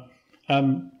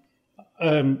 Alexa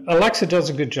does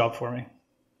a good job for me,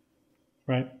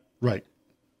 right? Right.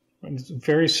 It's a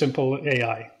very simple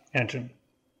AI engine.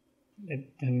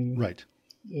 Right.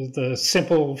 The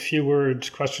simple few word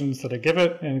questions that I give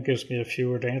it, and it gives me a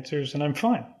few word answers, and I'm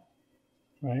fine,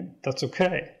 right? That's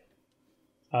okay.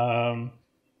 Now,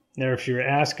 if you're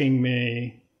asking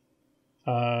me,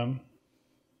 am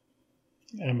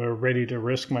I ready to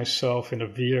risk myself in a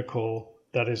vehicle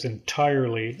that is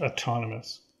entirely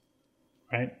autonomous,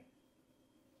 right?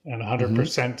 And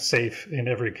 100% safe in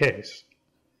every case?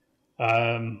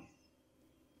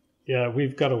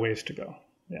 We've got a ways to go.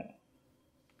 Yeah.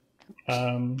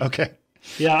 Okay.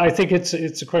 Yeah, I think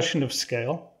it's a question of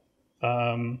scale.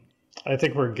 I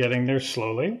think we're getting there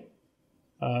slowly,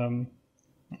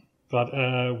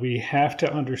 but we have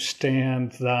to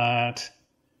understand that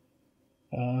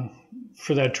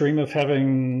for that dream of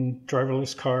having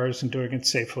driverless cars and doing it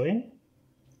safely,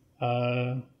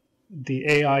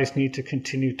 the AIs need to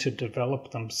continue to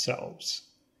develop themselves,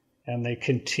 and they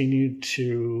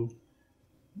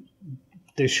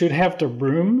should have the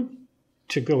room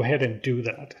to go ahead and do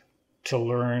that, to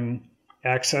learn,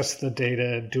 access the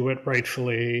data, do it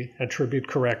rightfully, attribute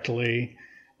correctly,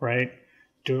 right?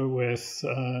 Do it with,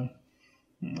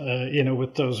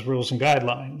 with those rules and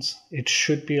guidelines. It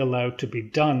should be allowed to be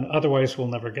done. Otherwise, we'll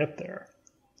never get there.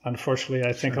 Unfortunately,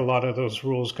 I think a lot of those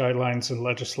rules, guidelines, and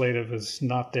legislative is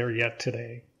not there yet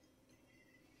today.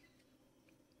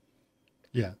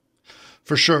 Yeah,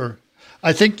 for sure.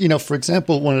 I think, for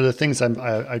example, one of the things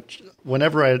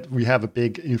whenever we have a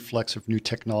big influx of new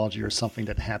technology or something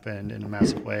that happened in a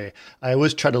massive way, I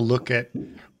always try to look at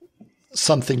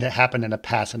something that happened in the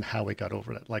past and how we got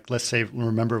over it. Like, let's say,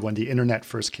 remember when the internet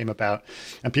first came about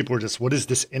and people were just, what is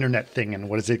this internet thing? And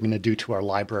what is it going to do to our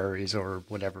libraries or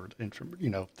whatever,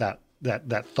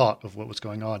 that thought of what was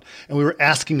going on. And we were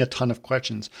asking a ton of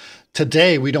questions.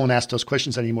 Today, we don't ask those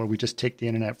questions anymore. We just take the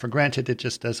internet for granted. It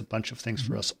just does a bunch of things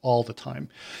for us all the time.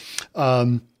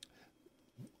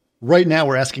 Right now,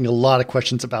 we're asking a lot of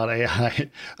questions about AI.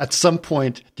 At some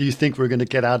point, do you think we're going to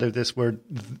get out of this where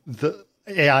the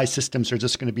AI systems are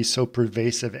just going to be so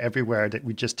pervasive everywhere that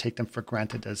we just take them for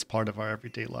granted as part of our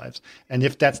everyday lives? And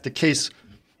if that's the case,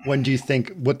 what do you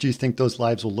think those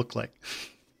lives will look like?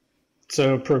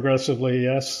 So progressively,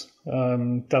 yes,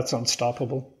 that's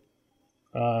unstoppable.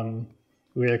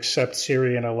 We accept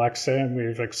Siri and Alexa, and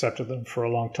we've accepted them for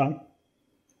a long time.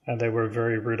 And they were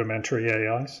very rudimentary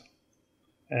AIs.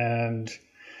 And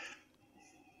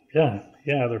yeah,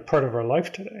 they're part of our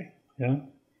life today. Yeah.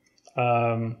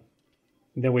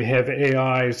 Then we have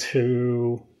AIs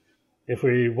who, if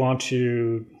we want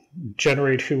to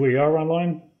generate who we are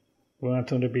online, we want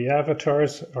them to be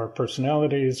avatars, our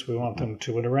personalities. We want them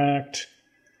to interact.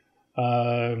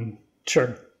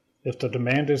 Sure, if the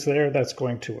demand is there, that's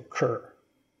going to occur,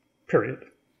 period,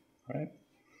 right?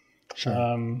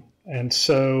 Sure. And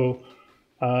so,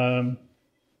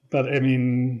 but I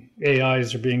mean,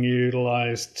 AIs are being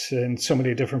utilized in so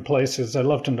many different places. I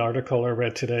loved an article I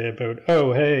read today about,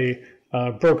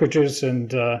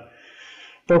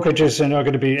 brokerages are now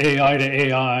going to be AI to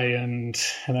AI, and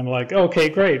I'm like, okay,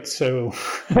 great. So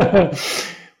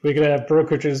we could have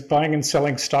brokerages buying and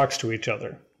selling stocks to each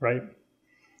other, right?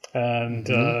 And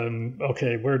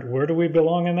okay, where do we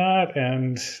belong in that?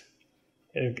 And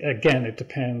again, it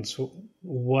depends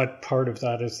what part of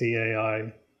that is the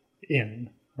AI in,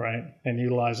 right? And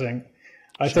utilizing.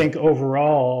 I think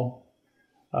overall,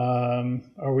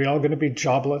 are we all going to be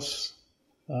jobless?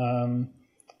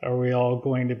 Are we all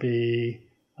going to be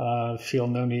feel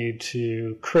no need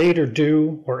to create or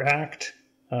do or act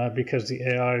because the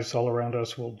AIs all around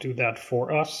us will do that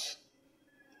for us?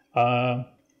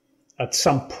 At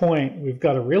some point, we've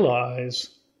got to realize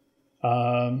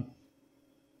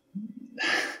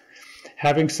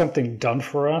having something done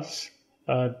for us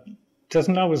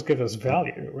doesn't always give us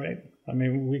value, right? I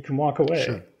mean, we can walk away.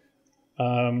 Sure.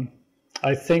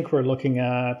 I think we're looking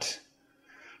at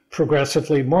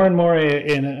progressively more and more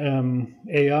in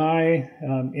AI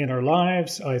in our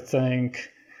lives. I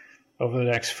think over the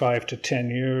next 5 to 10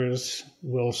 years,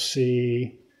 we'll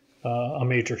see a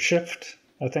major shift,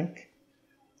 I think.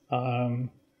 I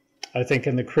think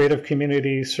in the creative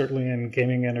community, certainly in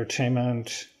gaming,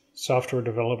 entertainment, software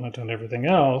development, and everything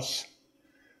else,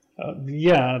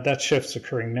 that shift's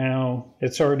occurring now.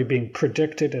 It's already being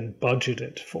predicted and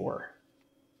budgeted for.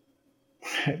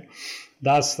 Right?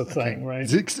 That's the thing, right?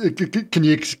 Can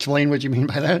you explain what you mean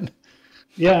by that?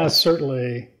 Yeah,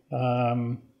 certainly.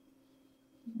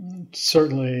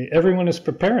 Certainly, everyone is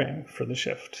preparing for the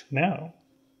shift now.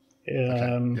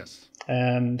 Yes.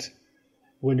 And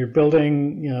when you're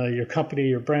building your company,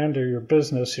 your brand, or your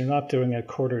business, you're not doing it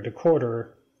quarter to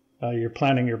quarter. You're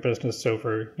planning your business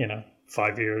over,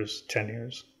 5 years, 10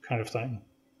 years kind of thing.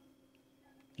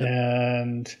 Yep.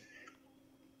 And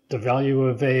the value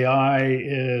of AI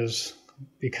is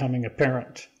becoming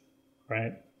apparent,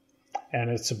 right?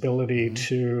 And its ability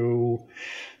to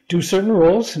do certain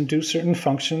roles and do certain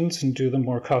functions and do them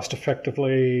more cost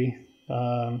effectively,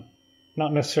 not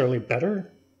necessarily better,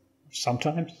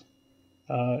 sometimes,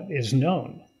 is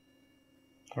known,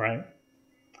 right?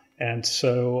 And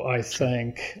so I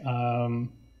think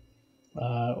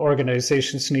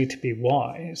organizations need to be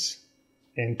wise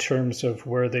in terms of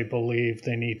where they believe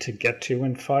they need to get to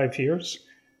in 5 years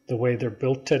the way they're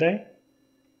built today.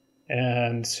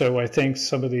 And so I think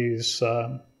some of these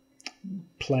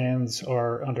plans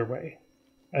are underway,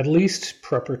 at least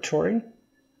preparatory.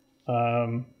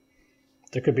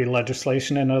 There could be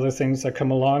legislation and other things that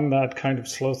come along that kind of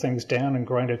slow things down and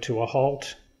grind it to a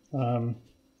halt.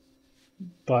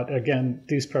 But again,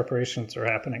 these preparations are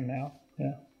happening now.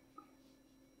 Yeah.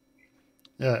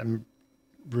 Yeah,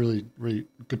 really, really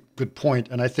good point.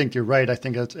 And I think you're right. I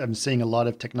think I'm seeing a lot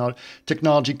of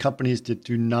technology companies that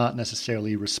do not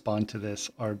necessarily respond to this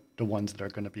are the ones that are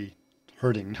going to be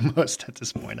hurting the most at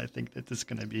this point. I think that this is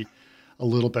going to be a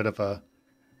little bit of a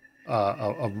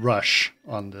rush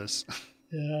on this.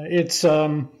 Yeah,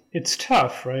 it's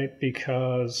tough, right?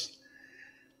 Because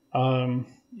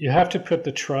you have to put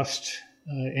the trust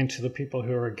into the people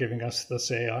who are giving us this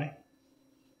AI,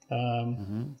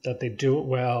 that they do it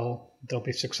well, they'll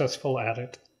be successful at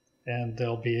it, and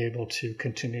they'll be able to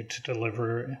continue to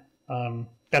deliver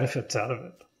benefits out of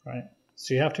it, right?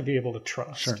 So you have to be able to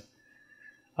trust. Sure.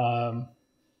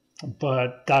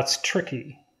 But that's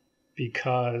tricky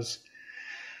because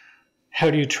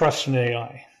how do you trust an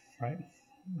AI, right?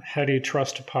 How do you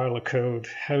trust a pile of code?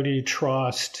 How do you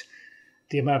trust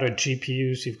the amount of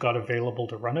GPUs you've got available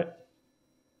to run it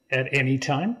at any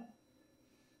time?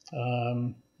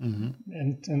 And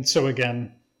so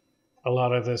again, a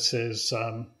lot of this is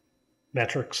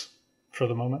metrics for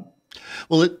the moment.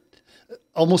 Well,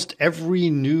 almost every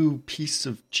new piece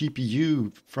of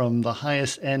GPU from the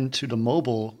highest end to the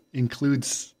mobile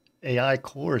includes AI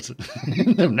cores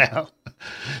in them now.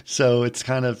 So it's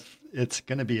going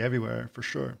to be everywhere for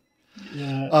sure.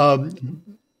 Yeah.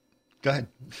 Go ahead.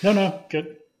 No,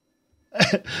 good.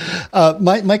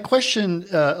 My question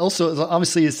also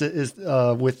obviously is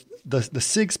with the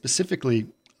SIG specifically.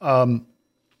 I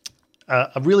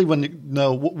really want to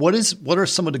know what are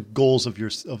some of the goals of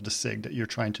the SIG that you're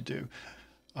trying to do,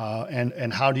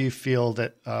 and how do you feel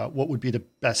that what would be the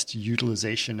best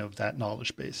utilization of that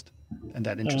knowledge base and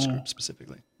that interest group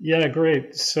specifically? Yeah,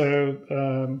 great.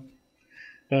 So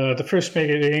the first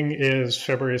meeting is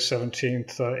February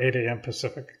 17th, 8 a.m.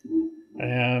 Pacific,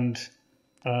 and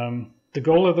the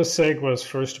goal of the SIG was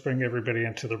first to bring everybody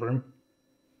into the room.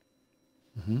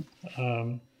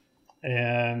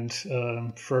 And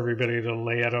for everybody to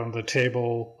lay out on the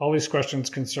table all these questions,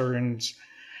 concerns,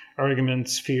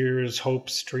 arguments, fears,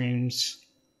 hopes, dreams,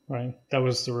 right? That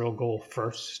was the real goal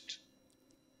first.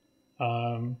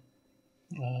 Out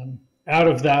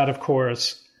of that, of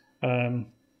course,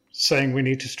 saying we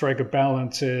need to strike a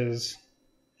balance is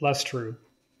less true.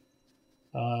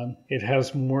 It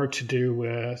has more to do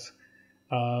with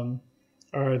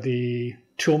are the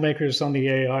tool makers on the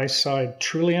AI side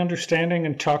truly understanding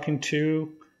and talking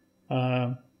to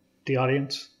the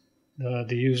audience, the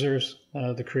users,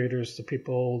 the creators, the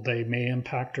people they may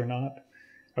impact or not?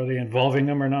 Are they involving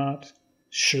them or not?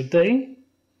 Should they?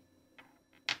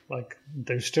 Like,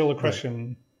 there's still a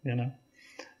question, right.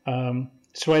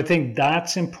 So I think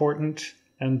that's important.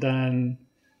 And then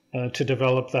to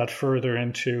develop that further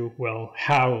into, well,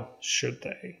 how should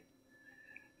they?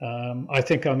 I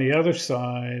think on the other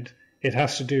side, it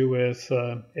has to do with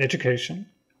education.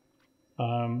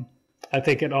 I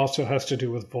think it also has to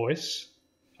do with voice.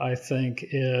 I think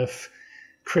if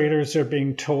creators are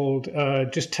being told,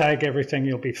 just tag everything,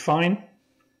 you'll be fine.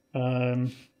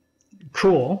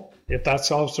 Cool. If that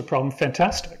solves the problem,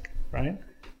 fantastic, right?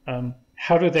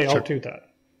 How do they all do that,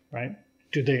 right?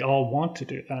 Do they all want to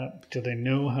do that? Do they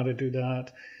know how to do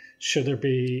that? Should there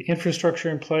be infrastructure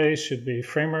in place? Should there be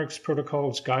frameworks,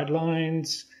 protocols,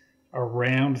 guidelines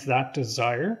around that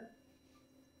desire?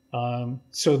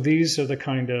 So these are the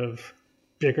kind of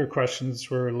bigger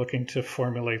questions we're looking to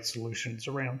formulate solutions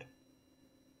around.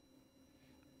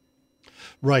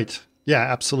 Right. Yeah,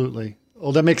 absolutely.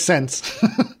 Well, that makes sense.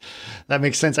 That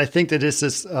makes sense. I think that this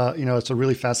is, it's a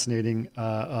really fascinating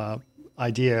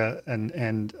idea,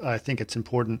 and I think it's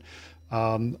important.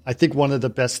 I think one of the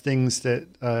best things that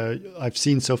I've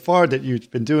seen so far that you've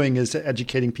been doing is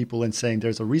educating people and saying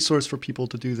there's a resource for people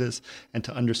to do this and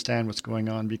to understand what's going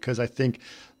on. Because I think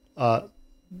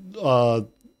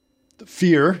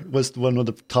fear was one of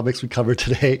the topics we covered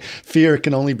today. Fear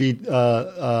can only be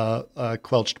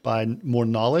quelched by more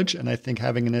knowledge. And I think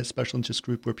having a special interest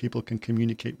group where people can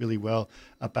communicate really well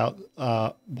about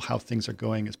how things are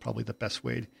going is probably the best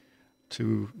way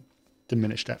to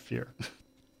diminish that fear.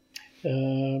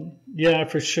 Yeah,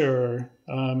 for sure.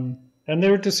 And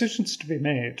there are decisions to be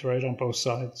made, right, on both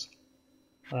sides.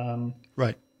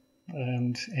 Right.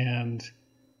 And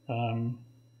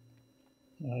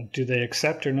do they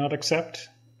accept or not accept?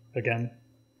 Again,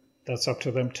 that's up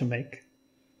to them to make.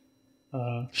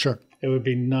 Sure. it would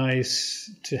be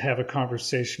nice to have a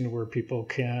conversation where people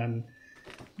can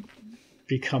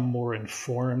become more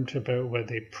informed about what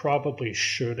they probably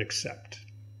should accept,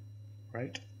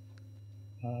 right?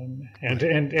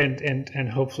 And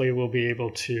hopefully we'll be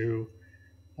able to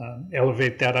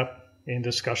elevate that up in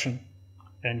discussion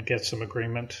and get some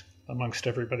agreement amongst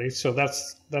everybody. So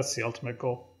that's the ultimate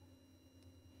goal.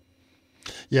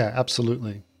 Yeah,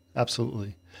 absolutely.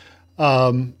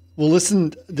 Well,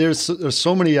 listen, there's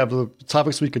so many of the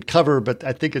topics we could cover, but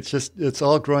I think it's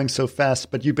all growing so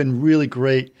fast. But you've been really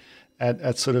great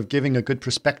at sort of giving a good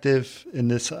perspective in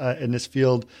this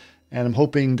field, and I'm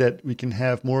hoping that we can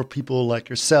have more people like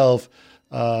yourself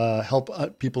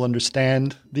help people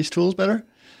understand these tools better,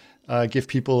 give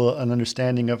people an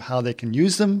understanding of how they can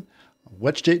use them,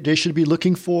 what they should be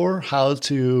looking for, how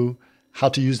to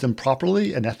use them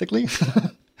properly and ethically.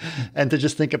 And to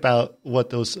just think about what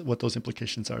those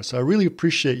implications are. So I really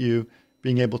appreciate you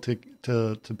being able to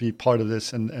be part of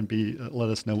this and let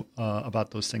us know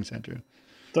about those things, Andrew.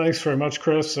 Thanks very much,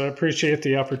 Chris. I appreciate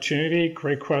the opportunity.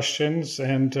 Great questions,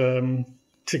 and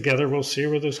together we'll see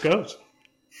where this goes.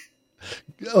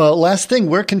 Last thing,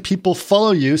 where can people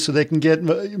follow you so they can get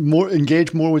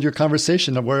engage more with your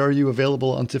conversation? Where are you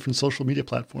available on different social media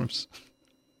platforms?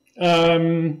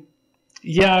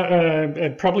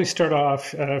 I'd probably start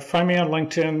off, find me on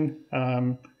LinkedIn,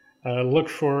 look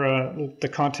for the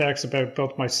contacts about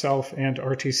both myself and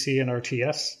RTC and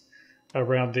RTS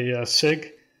around the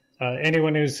SIG.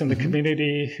 Anyone who's in the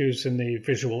community, who's in the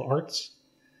visual arts,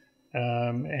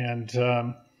 and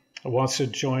wants to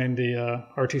join the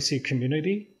RTC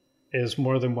community is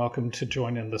more than welcome to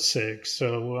join in the SIG.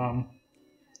 So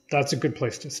that's a good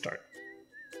place to start.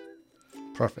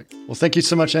 Perfect. Well, thank you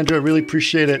so much, Andrew. I really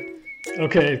appreciate it.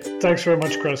 Okay. Thanks very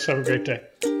much, Chris. Have a great day.